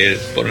program today.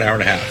 It's about an hour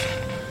and a half.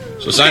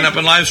 So sign up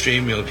and live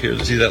stream. You'll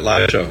see that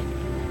live show.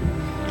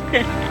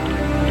 Okay.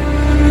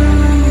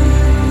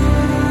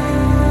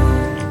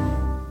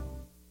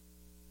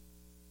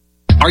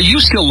 Are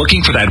you still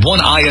looking for that one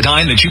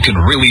iodine that you can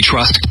really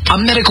trust? A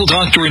medical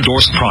doctor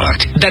endorsed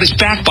product that is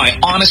backed by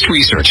honest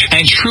research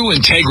and true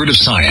integrative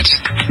science?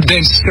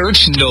 Then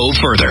search no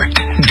further.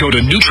 Go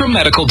to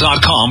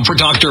Nutrimedical.com for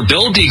Dr.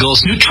 Bill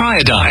Deagle's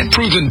Nutriodine,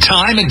 proven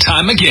time and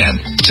time again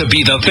to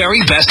be the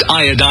very best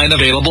iodine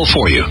available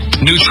for you.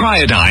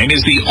 Nutriodine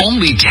is the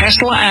only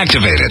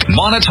Tesla-activated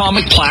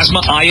monatomic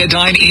plasma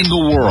iodine in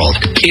the world.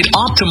 It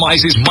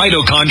optimizes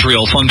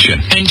mitochondrial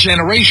function and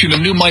generation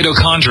of new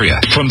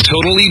mitochondria, from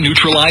totally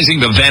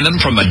neutralizing the venom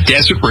from a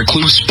desert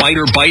recluse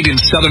spider bite in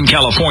Southern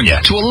California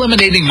to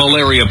eliminating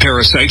malaria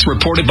parasites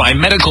reported by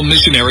medical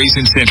missionaries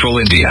in Central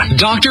India.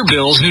 Dr.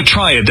 Bill's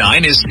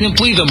Nutriodine is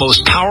simply the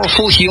most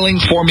powerful healing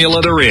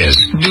formula there is.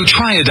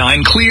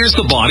 Nutriodine clears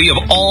the body of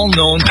all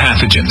known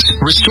pathogens,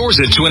 restores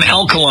it to an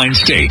alkaline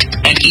state,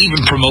 and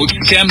even promotes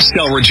stem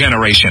cell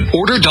regeneration.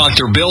 Order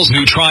Dr. Bill's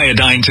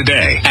Nutriodine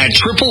today at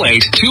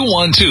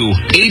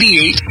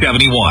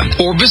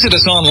 888-212-8871 or visit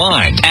us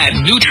online at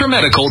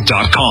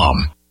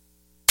Nutrimedical.com.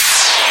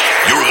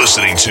 You're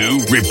listening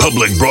to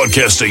Republic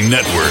Broadcasting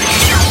Network.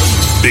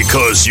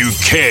 Because you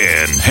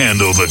can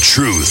handle the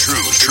truth.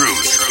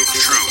 Truth.